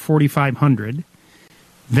now we're at $4,500.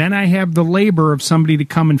 Then I have the labor of somebody to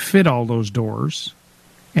come and fit all those doors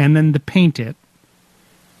and then to paint it.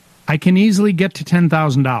 I can easily get to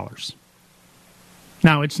 $10,000.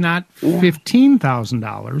 Now, it's not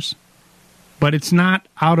 $15,000, but it's not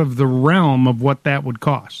out of the realm of what that would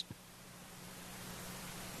cost.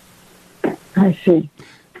 I see.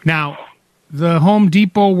 Now, the Home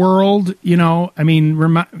Depot world, they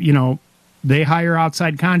hire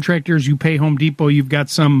outside contractors. You pay Home Depot. You've got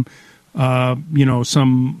some not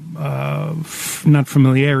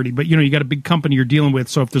familiarity, but you got a big company you're dealing with.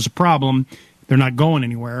 So if there's a problem, they're not going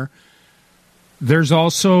anywhere. There's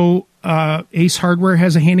also Ace Hardware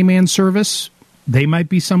has a handyman service. They might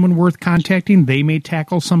be someone worth contacting. They may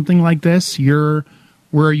tackle something like this. Where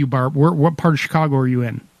are you, Barb? What part of Chicago are you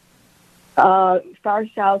in? Far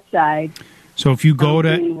south side. So if you go to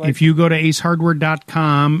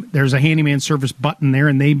acehardware.com, there's a handyman service button there,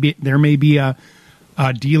 and there may be a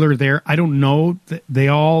dealer there. I don't know. They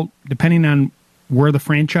all, depending on where the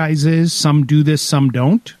franchise is, some do this, some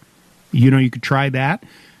don't. You could try that.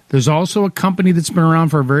 There's also a company that's been around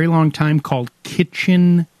for a very long time called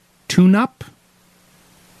Kitchen Tune-Up.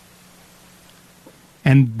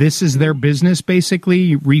 And this is their business,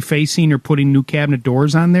 basically, refacing or putting new cabinet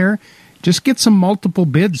doors on there. Just get some multiple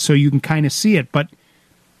bids so you can kind of see it. But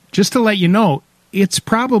just to let you know, it's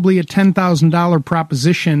probably a $10,000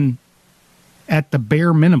 proposition at the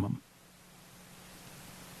bare minimum.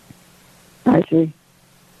 I see.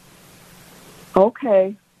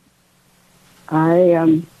 Okay.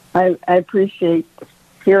 I appreciate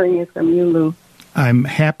hearing it from you, Lou. I'm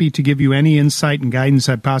happy to give you any insight and guidance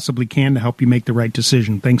I possibly can to help you make the right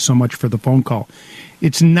decision. Thanks so much for the phone call.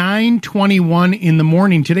 It's 9:21 in the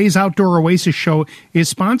morning. Today's Outdoor Oasis show is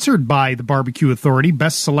sponsored by the Barbecue Authority.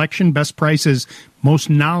 Best selection, best prices, most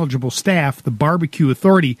knowledgeable staff, the Barbecue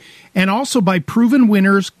Authority. And also by Proven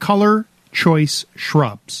Winners Color Choice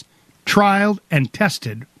Shrubs. Trialed and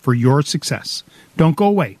tested for your success. Don't go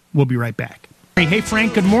away. We'll be right back. Hey,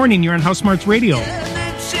 Frank, good morning. You're on HouseSmarts Radio.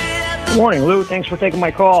 Good morning, Lou. Thanks for taking my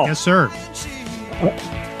call. Yes, sir.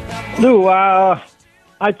 Lou, I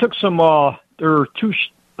took some, there are two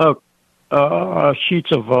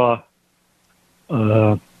sheets of...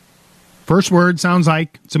 First word sounds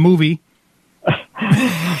like it's a movie.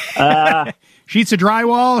 Sheets of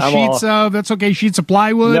drywall, sheets of... That's okay, sheets of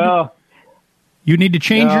plywood. No. You need to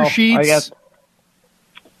change your sheets?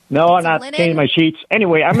 No, I'm not changing my sheets.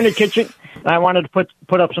 Anyway, I'm in the kitchen, and I wanted to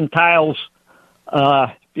put up some tiles...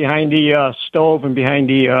 behind the stove and behind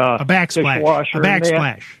the a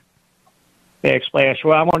backsplash. Backsplash.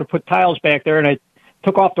 Well, I want to put tiles back there, and I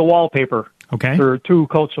took off the wallpaper. Okay. There are 2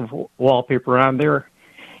 coats of wallpaper on there,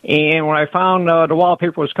 And when I found the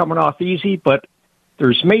wallpaper was coming off easy, but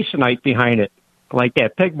there's masonite behind it, like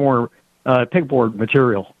that pegboard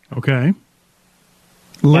material. Okay.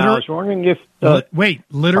 I was wondering if...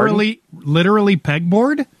 literally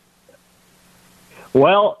pegboard?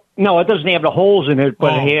 Well, no, it doesn't have the holes in it,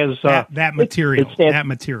 but it has... that material. It's that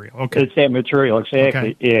material, okay. It's that material,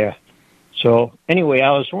 exactly, yeah. So, anyway, I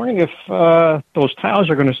was wondering if those tiles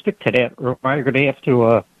are going to stick to that, or am I going to have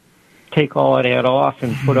to take all of that off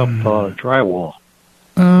and put up drywall?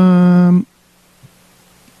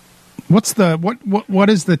 What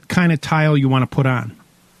is the kind of tile you want to put on?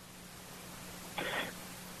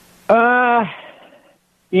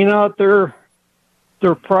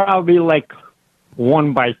 They're probably like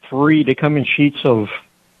 1x3. They come in sheets of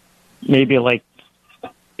maybe like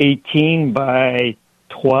 18 by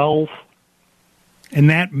 12. And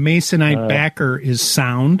that masonite backer is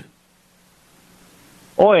sound?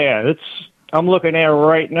 Oh yeah, I'm looking at it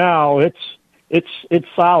right now. It's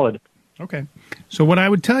solid. Okay. So what I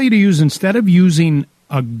would tell you to use instead of using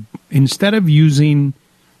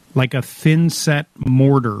like a thin set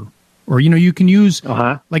mortar, or you can use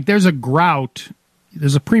like there's a premixed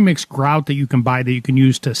grout that you can buy that you can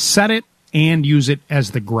use to set it and use it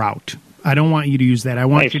as the grout. I don't want you to use that. I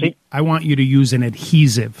want you to use an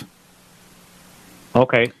adhesive.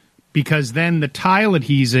 Okay. Because then the tile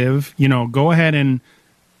adhesive, go ahead and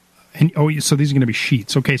so these are going to be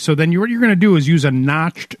sheets. Okay, so then what you're going to do is use a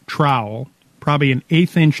notched trowel, probably an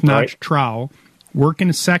 1/8-inch notched trowel, work in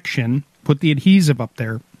a section, put the adhesive up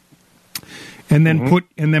there, and then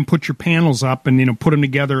put your panels up and put them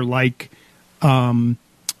together like because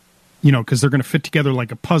they're going to fit together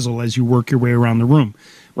like a puzzle as you work your way around the room.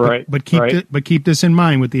 Right. But keep this in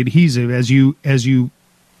mind with the adhesive as you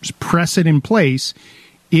press it in place.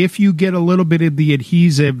 If you get a little bit of the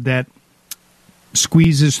adhesive that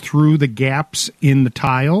squeezes through the gaps in the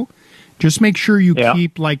tile, just make sure you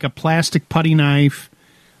keep like a plastic putty knife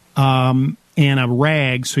and a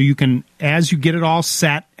rag so you can, as you get it all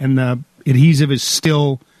set and the adhesive is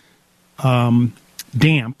still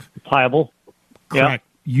damp, pliable, correct,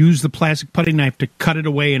 use the plastic putty knife to cut it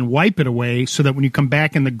away and wipe it away so that when you come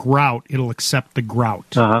back in the grout, it'll accept the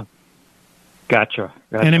grout. Gotcha.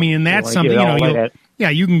 And I mean, and that's something,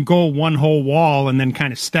 you can go one whole wall and then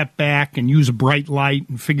kind of step back and use a bright light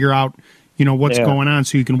and figure out, what's going on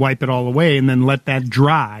so you can wipe it all away and then let that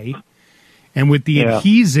dry. And with the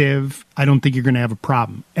adhesive, I don't think you're going to have a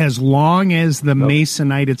problem as long as the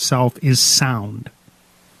masonite itself is sound.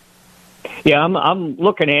 Yeah, I'm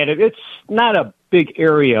looking at it. It's not a big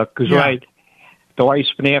area because the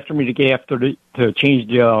wife's been after me to change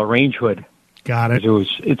the range hood. Got it.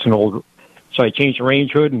 It's an old, so I changed the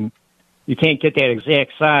range hood and you can't get that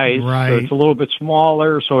exact size. Right. So it's a little bit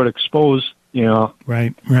smaller, so it exposed,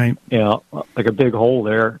 Right. Like a big hole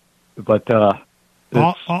there. But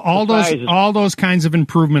all those kinds of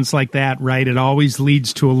improvements like that, right? It always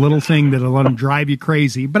leads to a little thing that'll let them drive you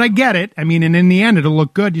crazy. But I get it. I mean, and in the end, it'll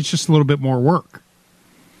look good. It's just a little bit more work.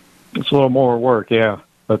 It's a little more work, yeah.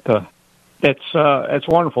 But that's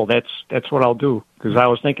wonderful. That's what I'll do because I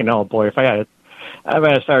was thinking, oh boy, if I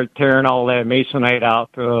gotta start tearing all that masonite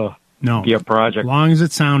out. No, be a project. As long as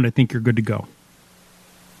it's sound, I think you're good to go.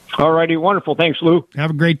 All righty, wonderful. Thanks, Lou. Have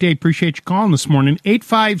a great day. Appreciate you calling this morning.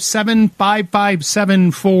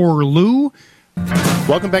 857-5574-LOU.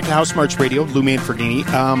 Welcome back to HouseSmarts Radio. Lou Manfredini.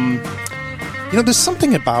 There's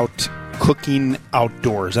something about cooking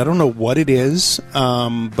outdoors. I don't know what it is,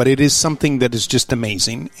 but it is something that is just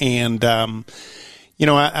amazing. And,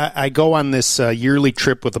 I go on this yearly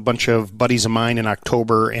trip with a bunch of buddies of mine in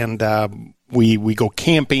October, and we go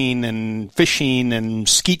camping and fishing and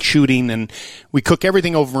skeet shooting, and we cook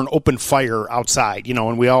everything over an open fire outside, and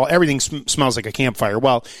everything smells like a campfire.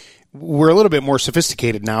 Well, we're a little bit more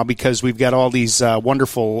sophisticated now because we've got all these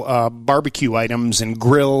wonderful barbecue items and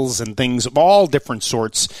grills and things of all different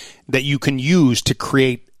sorts that you can use to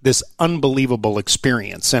create this unbelievable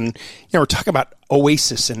experience. And, we're talking about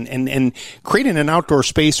oasis and creating an outdoor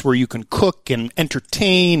space where you can cook and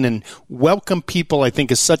entertain and welcome people, I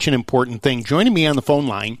think is such an important thing. Joining me on the phone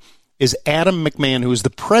line is Adam McMahon, who is the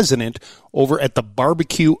president over at the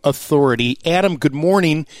Barbecue Authority. Adam, good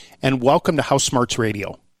morning and welcome to HouseSmarts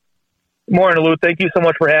Radio. Morning, Lou. Thank you so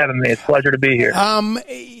much for having me. It's a pleasure to be here.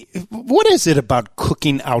 What is it about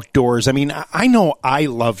cooking outdoors? I mean, I know I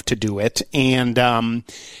love to do it, and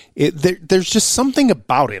there's just something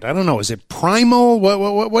about it. I don't know. Is it primal?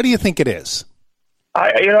 What do you think it is?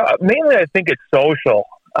 Mainly I think it's social.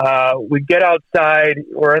 We get outside.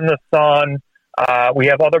 We're in the sun. We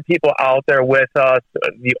have other people out there with us.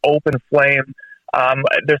 The open flame.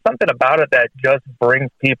 There's something about it that just brings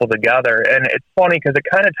people together. And it's funny because it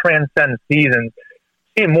kind of transcends seasons.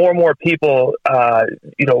 Seeing more and more people,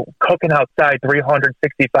 cooking outside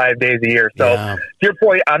 365 days a year. So to your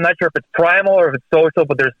point, I'm not sure if it's primal or if it's social,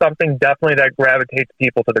 but there's something definitely that gravitates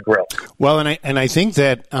people to the grill. Well, and I think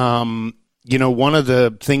that, one of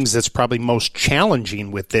the things that's probably most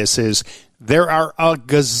challenging with this is there are a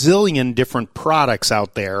gazillion different products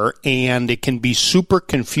out there, and it can be super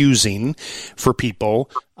confusing for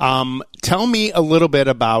people. Tell me a little bit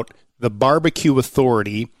about the Barbecue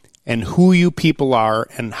Authority and who you people are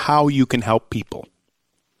and how you can help people.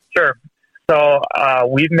 Sure. So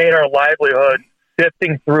we've made our livelihood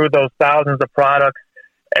sifting through those thousands of products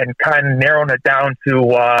and kind of narrowing it down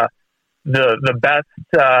to the best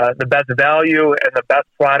value and the best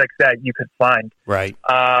products that you could find. Right.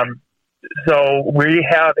 So we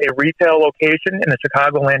have a retail location in the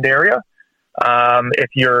Chicagoland area. If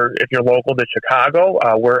you're local to Chicago,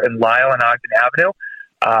 we're in Lisle and Ogden Avenue.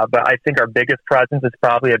 But I think our biggest presence is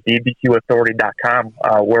probably at bbqauthority.com.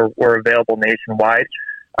 We're available nationwide.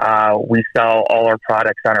 We sell all our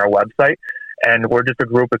products on our website, and we're just a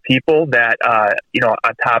group of people that,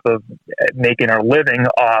 on top of making our living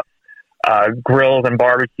off grills and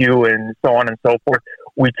barbecue and so on and so forth,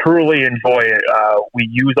 we truly enjoy it. We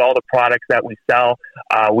use all the products that we sell.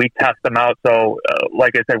 We test them out. So,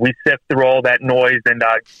 like I said, we sift through all that noise and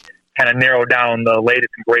kind of narrow down the latest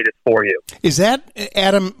and greatest for you. Is that,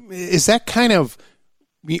 Adam, kind of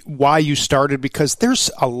why you started? Because there's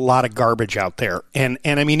a lot of garbage out there. And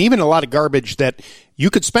I mean, even a lot of garbage that you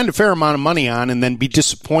could spend a fair amount of money on and then be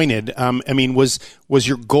disappointed. Was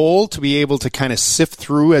your goal to be able to kind of sift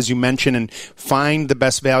through, as you mentioned, and find the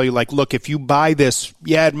best value? Like, look, if you buy this,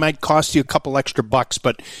 it might cost you a couple extra bucks,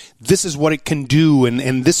 but this is what it can do,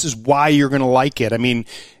 and this is why you're going to like it. I mean,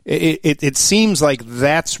 it seems like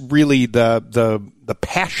that's really the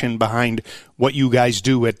passion behind what you guys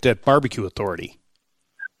do at Barbecue Authority.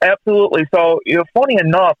 Absolutely. So, funny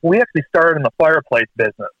enough, we actually started in the fireplace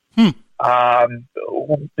business.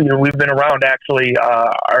 We've been around, actually,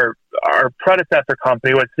 our predecessor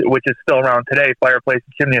company, which is still around today, Fireplace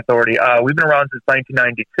and Chimney Authority. We've been around since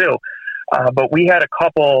 1992. But we had a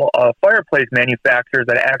couple of fireplace manufacturers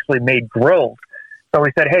that actually made grills. So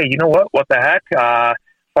we said, hey, you know what? What the heck?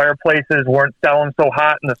 Fireplaces weren't selling so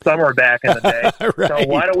hot in the summer back in the day. Right. So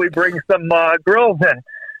why don't we bring some grills in?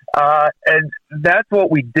 And that's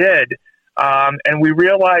what we did. And we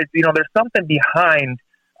realized, there's something behind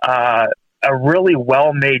a really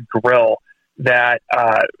well-made grill that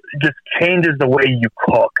just changes the way you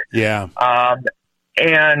cook. Yeah.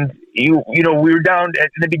 And we were down at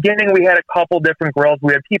the beginning. We had a couple different grills.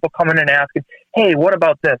 We had people coming in asking, "Hey, what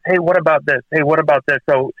about this? Hey, what about this? Hey, what about this?"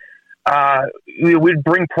 So we'd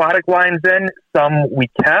bring product lines in. Some we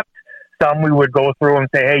kept. Some we would go through and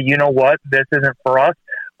say, "Hey, you know what? This isn't for us."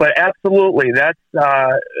 But absolutely, that's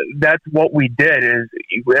what we did. Is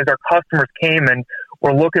as our customers came and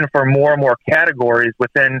were looking for more and more categories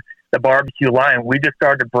within the barbecue line, we just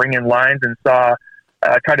started to bring in lines and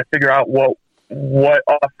try to figure out what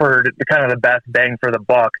offered the kind of the best bang for the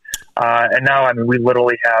buck. And now, we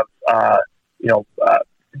literally have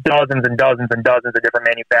dozens and dozens and dozens of different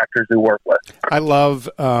manufacturers we work with. I love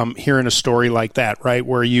hearing a story like that, right,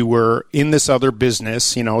 where you were in this other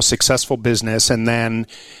business, a successful business, and then,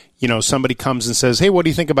 somebody comes and says, "Hey, what do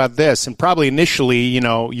you think about this?" And probably initially,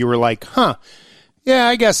 you were like, yeah,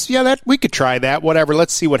 I guess, that we could try that, whatever,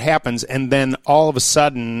 let's see what happens. And then all of a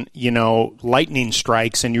sudden, lightning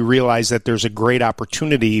strikes and you realize that there's a great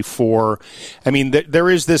opportunity for,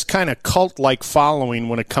 there is this kind of cult-like following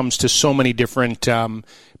when it comes to so many different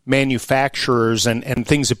manufacturers and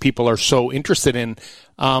things that people are so interested in.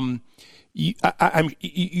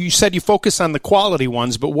 You said you focus on the quality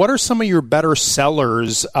ones, but what are some of your better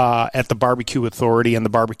sellers at the Barbecue Authority and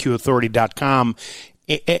the barbecueauthority.com?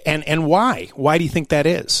 And why? Why do you think that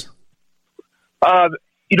is?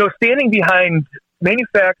 Standing behind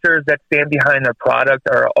manufacturers that stand behind their product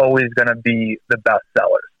are always going to be the best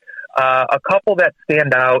sellers. A couple that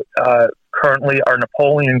stand out currently are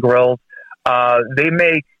Napoleon Grills. They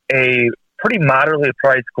make a pretty moderately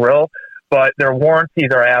priced grill, but their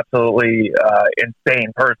warranties are absolutely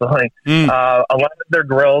insane, personally. A lot of their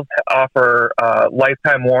grills offer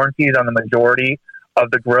lifetime warranties on the majority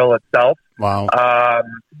of the grill itself. Wow.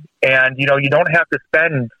 And you don't have to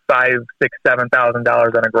spend $5,000, $6,000,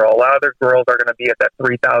 $7,000 on a grill. A lot of their grills are going to be at that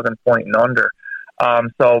 3,000 point and under.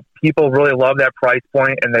 So people really love that price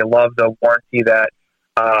point, and they love the warranty that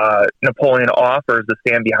Napoleon offers to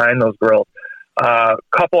stand behind those grills.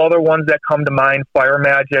 Couple other ones that come to mind: Fire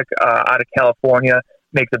Magic out of California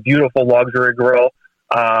makes a beautiful luxury grill.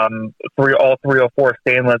 all 304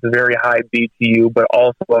 stainless, very high BTU, but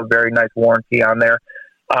also a very nice warranty on there.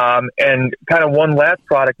 And kind of one last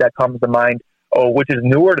product that comes to mind, which is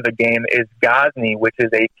newer to the game, is Gosney, which is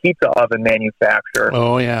a pizza oven manufacturer.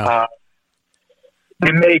 Oh, yeah.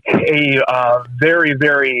 They make a very,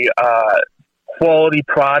 very quality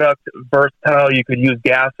product, versatile. You could use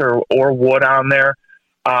gas or wood on there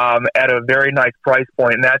at a very nice price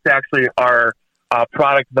point. And that's actually our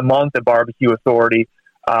product of the month at Barbecue Authority.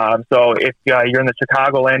 So if you're in the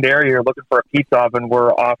Chicagoland area, you're looking for a pizza oven,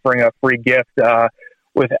 we're offering a free gift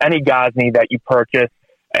with any Gosney that you purchase.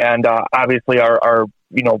 And obviously our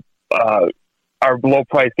low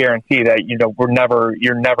price guarantee that you're never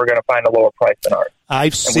going to find a lower price than ours.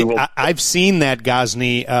 I've seen that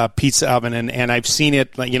Gosney pizza oven, and I've seen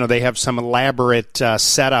it. They have some elaborate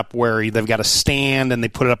setup where they've got a stand and they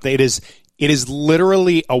put it up. It is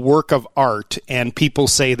literally a work of art, and people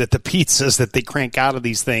say that the pizzas that they crank out of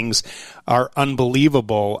these things are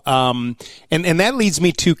unbelievable. And that leads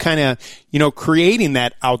me to kind of creating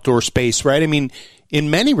that outdoor space, right? I mean, in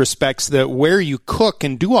many respects, where you cook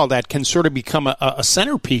and do all that can sort of become a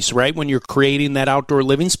centerpiece, right, when you're creating that outdoor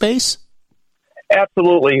living space?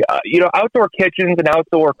 Absolutely. Outdoor kitchens and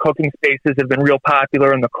outdoor cooking spaces have been real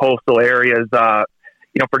popular in the coastal areas,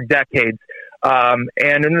 for decades. And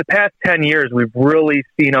in the past 10 years, we've really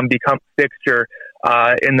seen them become a fixture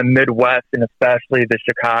in the Midwest and especially the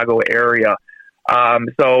Chicago area.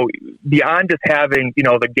 So beyond just having,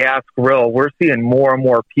 the gas grill, we're seeing more and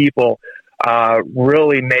more people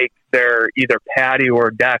really make their either patio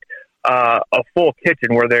or deck a full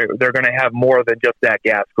kitchen where they're going to have more than just that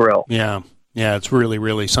gas grill. Yeah, it's really,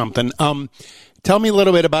 really something. Tell me a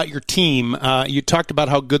little bit about your team. You talked about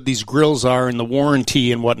how good these grills are and the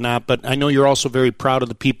warranty and whatnot, but I know you're also very proud of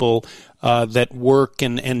the people that work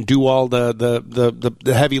and do all the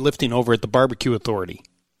heavy lifting over at the Barbecue Authority.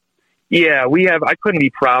 Yeah, I couldn't be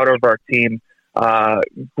prouder of our team.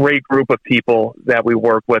 Great group of people that we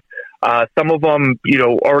work with. Some of them,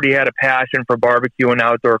 already had a passion for barbecue and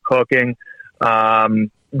outdoor cooking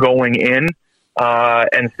going in.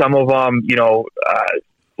 And some of them,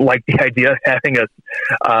 like the idea of having a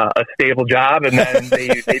stable job, and then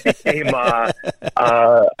they became a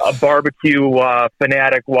barbecue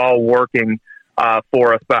fanatic while working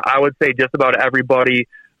for us. But I would say just about everybody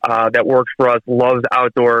that works for us loves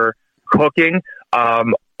outdoor cooking.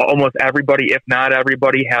 Almost everybody, if not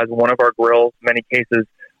everybody, has one of our grills. In many cases,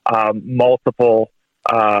 multiple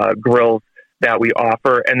grills that we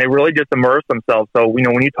offer, and they really just immerse themselves. So,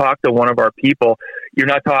 when you talk to one of our people, you're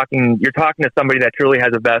talking to somebody that truly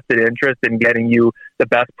has a vested interest in getting you the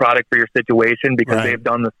best product for your situation because they've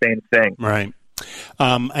done the same thing. Right.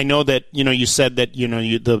 I know that, you said that,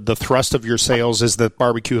 the thrust of your sales is the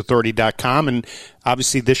barbecueauthority.com. And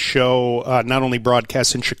obviously this show not only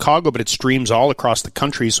broadcasts in Chicago, but it streams all across the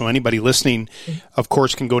country. So anybody listening, of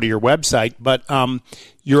course, can go to your website. But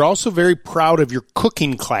you're also very proud of your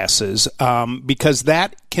cooking classes because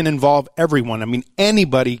that can involve everyone. I mean,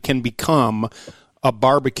 anybody can become a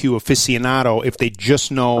barbecue aficionado if they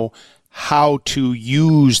just know how to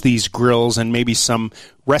use these grills and maybe some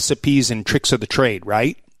recipes and tricks of the trade,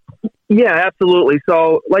 right? Yeah, absolutely.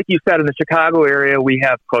 So like you said, in the Chicago area, we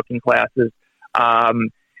have cooking classes.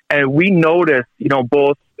 And we notice,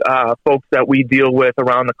 both folks that we deal with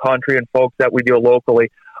around the country and folks that we deal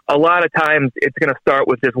locally, a lot of times it's going to start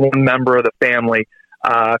with just one member of the family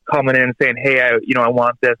coming in and saying, hey, I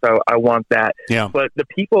want this, I want that. Yeah. But the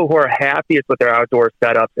people who are happiest with their outdoor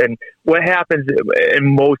setups, and what happens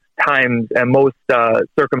in most times and most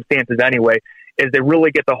circumstances anyway, is they really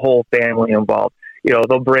get the whole family involved.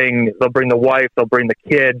 They'll bring the wife, they'll bring the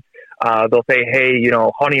kids. They'll say, hey,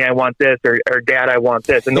 honey, I want this, or dad, I want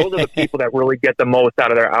this. And those are the people that really get the most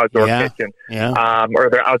out of their outdoor kitchen or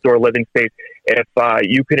their outdoor living space. If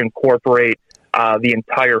you could incorporate the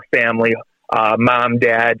entire family, mom,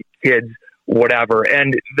 dad, kids, whatever.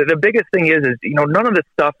 And the biggest thing is none of this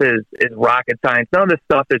stuff is rocket science. None of this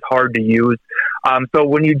stuff is hard to use. So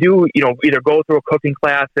when you do, either go through a cooking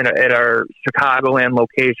class at our Chicagoland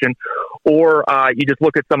location, or you just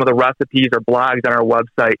look at some of the recipes or blogs on our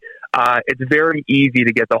website, it's very easy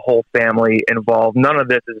to get the whole family involved. None of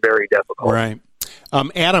this is very difficult. Right.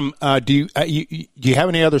 Adam, do you have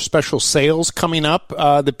any other special sales coming up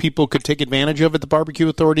that people could take advantage of at the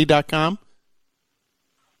barbecueauthority.com?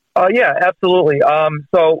 Yeah, absolutely.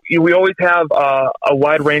 So we always have a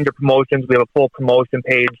wide range of promotions. We have a full promotion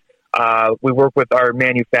page. We work with our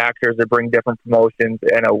manufacturers that bring different promotions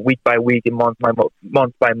in a week-by-week and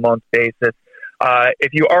month-by-month basis.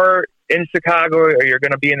 If you are in Chicago or you're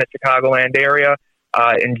going to be in the Chicagoland area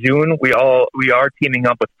in June, we are teaming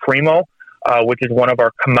up with Primo. which is one of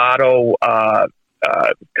our Kamado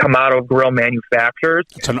grill manufacturers.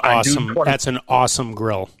 It's an awesome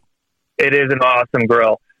grill. It is an awesome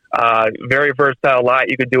grill. Very versatile lot.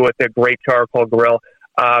 You could do with a great charcoal grill.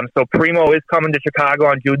 So Primo is coming to Chicago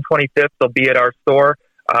on June 25th. They'll be at our store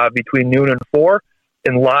between noon and 4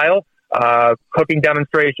 in Lisle. Cooking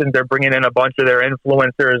demonstrations. They're bringing in a bunch of their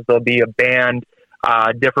influencers. There'll be a band,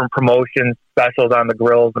 different promotions, specials on the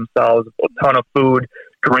grills themselves, a ton of food,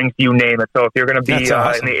 drinks, you name it. So if you're going to be in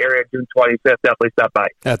the area June 25th, definitely stop by.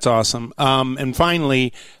 That's awesome. And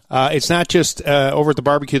finally, it's not just over at the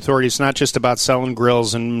Barbecue Authority. It's not just about selling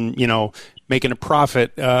grills and, making a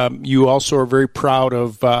profit. You also are very proud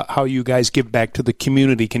of how you guys give back to the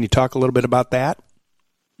community. Can you talk a little bit about that?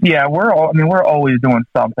 Yeah, we're always doing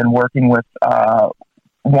something, working with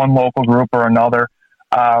one local group or another.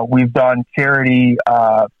 We've done charity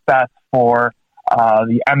fests for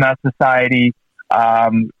the MS Society.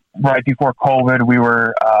 Right before COVID, we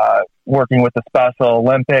were working with the Special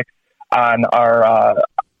Olympics on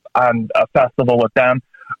on a festival with them.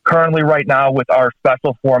 Currently, right now, with our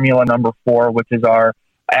special formula number 4, which is our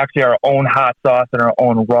own hot sauce and our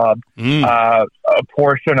own rub, a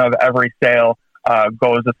portion of every sale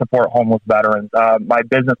goes to support homeless veterans. My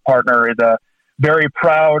business partner is a very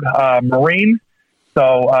proud Marine,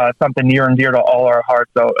 so something near and dear to all our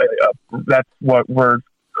hearts. So that's what we're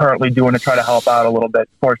currently doing to try to help out a little bit.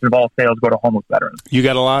 A portion of all sales go to homeless veterans. You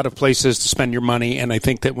got a lot of places to spend your money, and I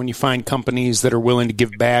think that when you find companies that are willing to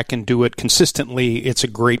give back and do it consistently, it's a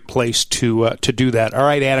great place to do that. All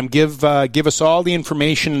right, Adam, give us all the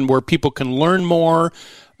information where people can learn more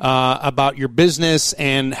about your business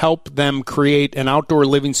and help them create an outdoor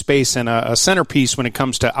living space and a centerpiece when it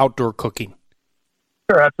comes to outdoor cooking.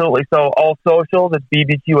 Sure, absolutely. So all socials at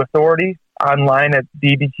BBQ Authority, online at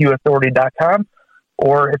bbqauthority.com.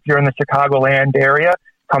 Or if you're in the Chicagoland area,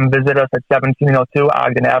 come visit us at 1702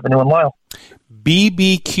 Ogden Avenue in Lisle.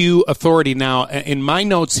 BBQ Authority. Now, in my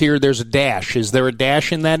notes here, there's a dash. Is there a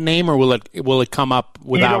dash in that name, or will it come up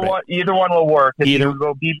without it? Either one will work. If you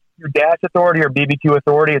go BBQ Authority or BBQ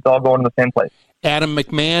Authority, it's all going to the same place. Adam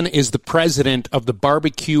McMahon is the president of the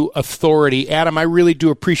Barbecue Authority. Adam, I really do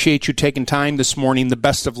appreciate you taking time this morning. The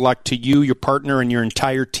best of luck to you, your partner, and your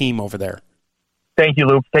entire team over there. Thank you,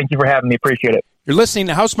 Lou. Thank you for having me. Appreciate it. You're listening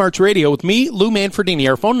to HouseSmarts Radio with me, Lou Manfredini.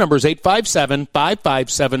 Our phone number is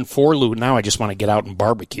 857-557-4LOU. Now I just want to get out and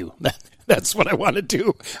barbecue. That's what I want to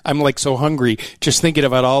do. I'm like so hungry just thinking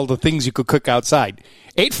about all the things you could cook outside.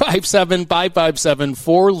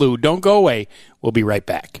 857-557-4LOU. Don't go away. We'll be right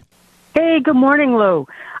back. Hey, good morning, Lou.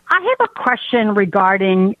 I have a question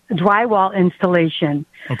regarding drywall installation.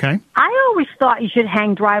 Okay. I always thought you should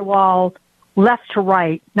hang drywall left to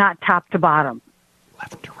right, not top to bottom.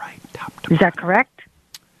 Left to right, top to bottom. Is that correct?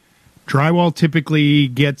 Drywall typically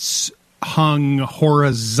gets hung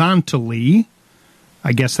horizontally.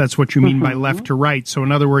 I guess that's what you mean by left to right. So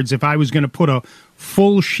in other words, if I was going to put a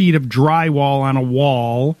full sheet of drywall on a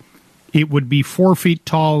wall, it would be 4 feet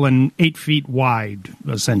tall and 8 feet wide,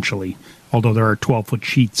 essentially, although there are 12-foot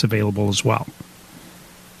sheets available as well.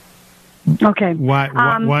 Okay.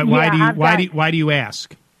 Why do you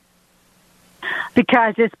ask?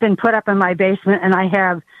 Because it's been put up in my basement, and I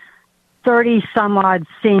have 30-some-odd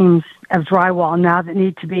seams of drywall now that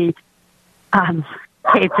need to be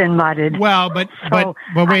taped and mudded. Well, but wait.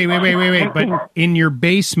 But in your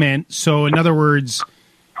basement, so in other words,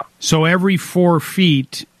 so every 4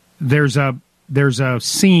 feet there's a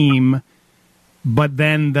seam, but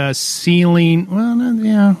then the ceiling.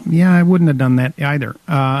 Well, yeah, I wouldn't have done that either.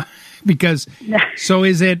 Because so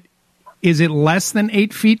is it less than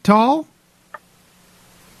 8 feet tall?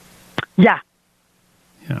 Yeah.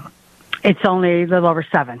 Yeah. It's only a little over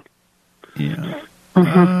 7. Yeah.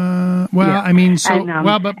 Mm-hmm. I mean, so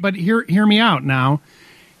but hear me out now.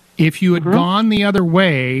 If you had gone the other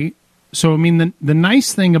way, so I mean, the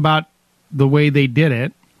nice thing about the way they did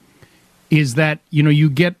it is that you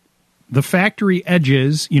get the factory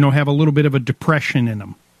edges, have a little bit of a depression in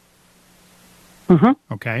them.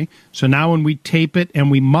 Mm-hmm. Okay, so now when we tape it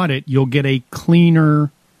and we mud it, you'll get a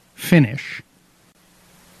cleaner finish.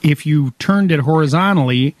 If you turned it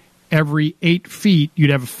horizontally, every 8 feet, you'd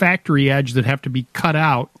have a factory edge that have to be cut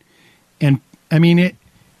out. And I mean,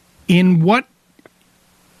 I'm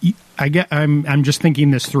just thinking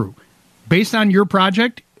this through. Based on your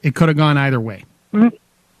project, it could have gone either way. Mm-hmm.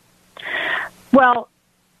 Well,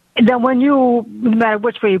 then no matter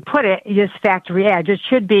which way you put it, it's factory edge. It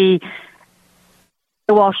should be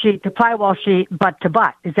the wall sheet to plywall sheet, butt to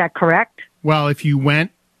butt. Is that correct? Well, if you went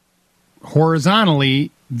horizontally,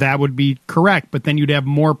 that would be correct, but then you'd have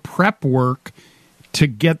more prep work to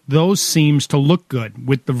get those seams to look good.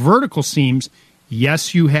 With the vertical seams,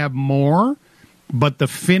 yes, you have more, but the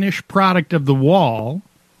finished product of the wall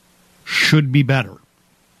should be better.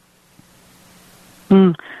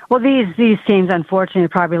 Well, these seams, unfortunately, are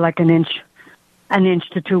probably like an inch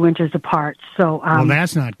to 2 inches apart. So, well,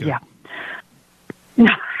 that's not good. Yeah.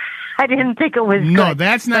 No, I didn't think it was. No, good.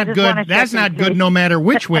 that's not good. That's not good, no matter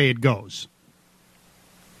which way it goes.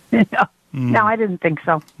 No, I didn't think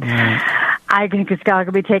so. I think it's got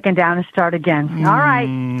to be taken down and start again. All right.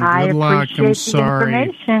 I Good luck. appreciate I'm the sorry.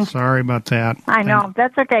 information. Sorry about that. I know.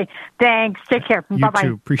 That's okay. Thanks. Take care. You Bye-bye.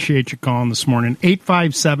 too. Appreciate you calling this morning.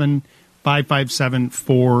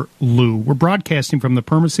 857-557-4LOU. We're broadcasting from the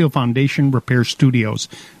Permaseal Foundation Repair Studios.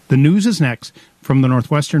 The news is next from the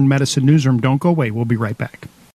Northwestern Medicine Newsroom. Don't go away. We'll be right back.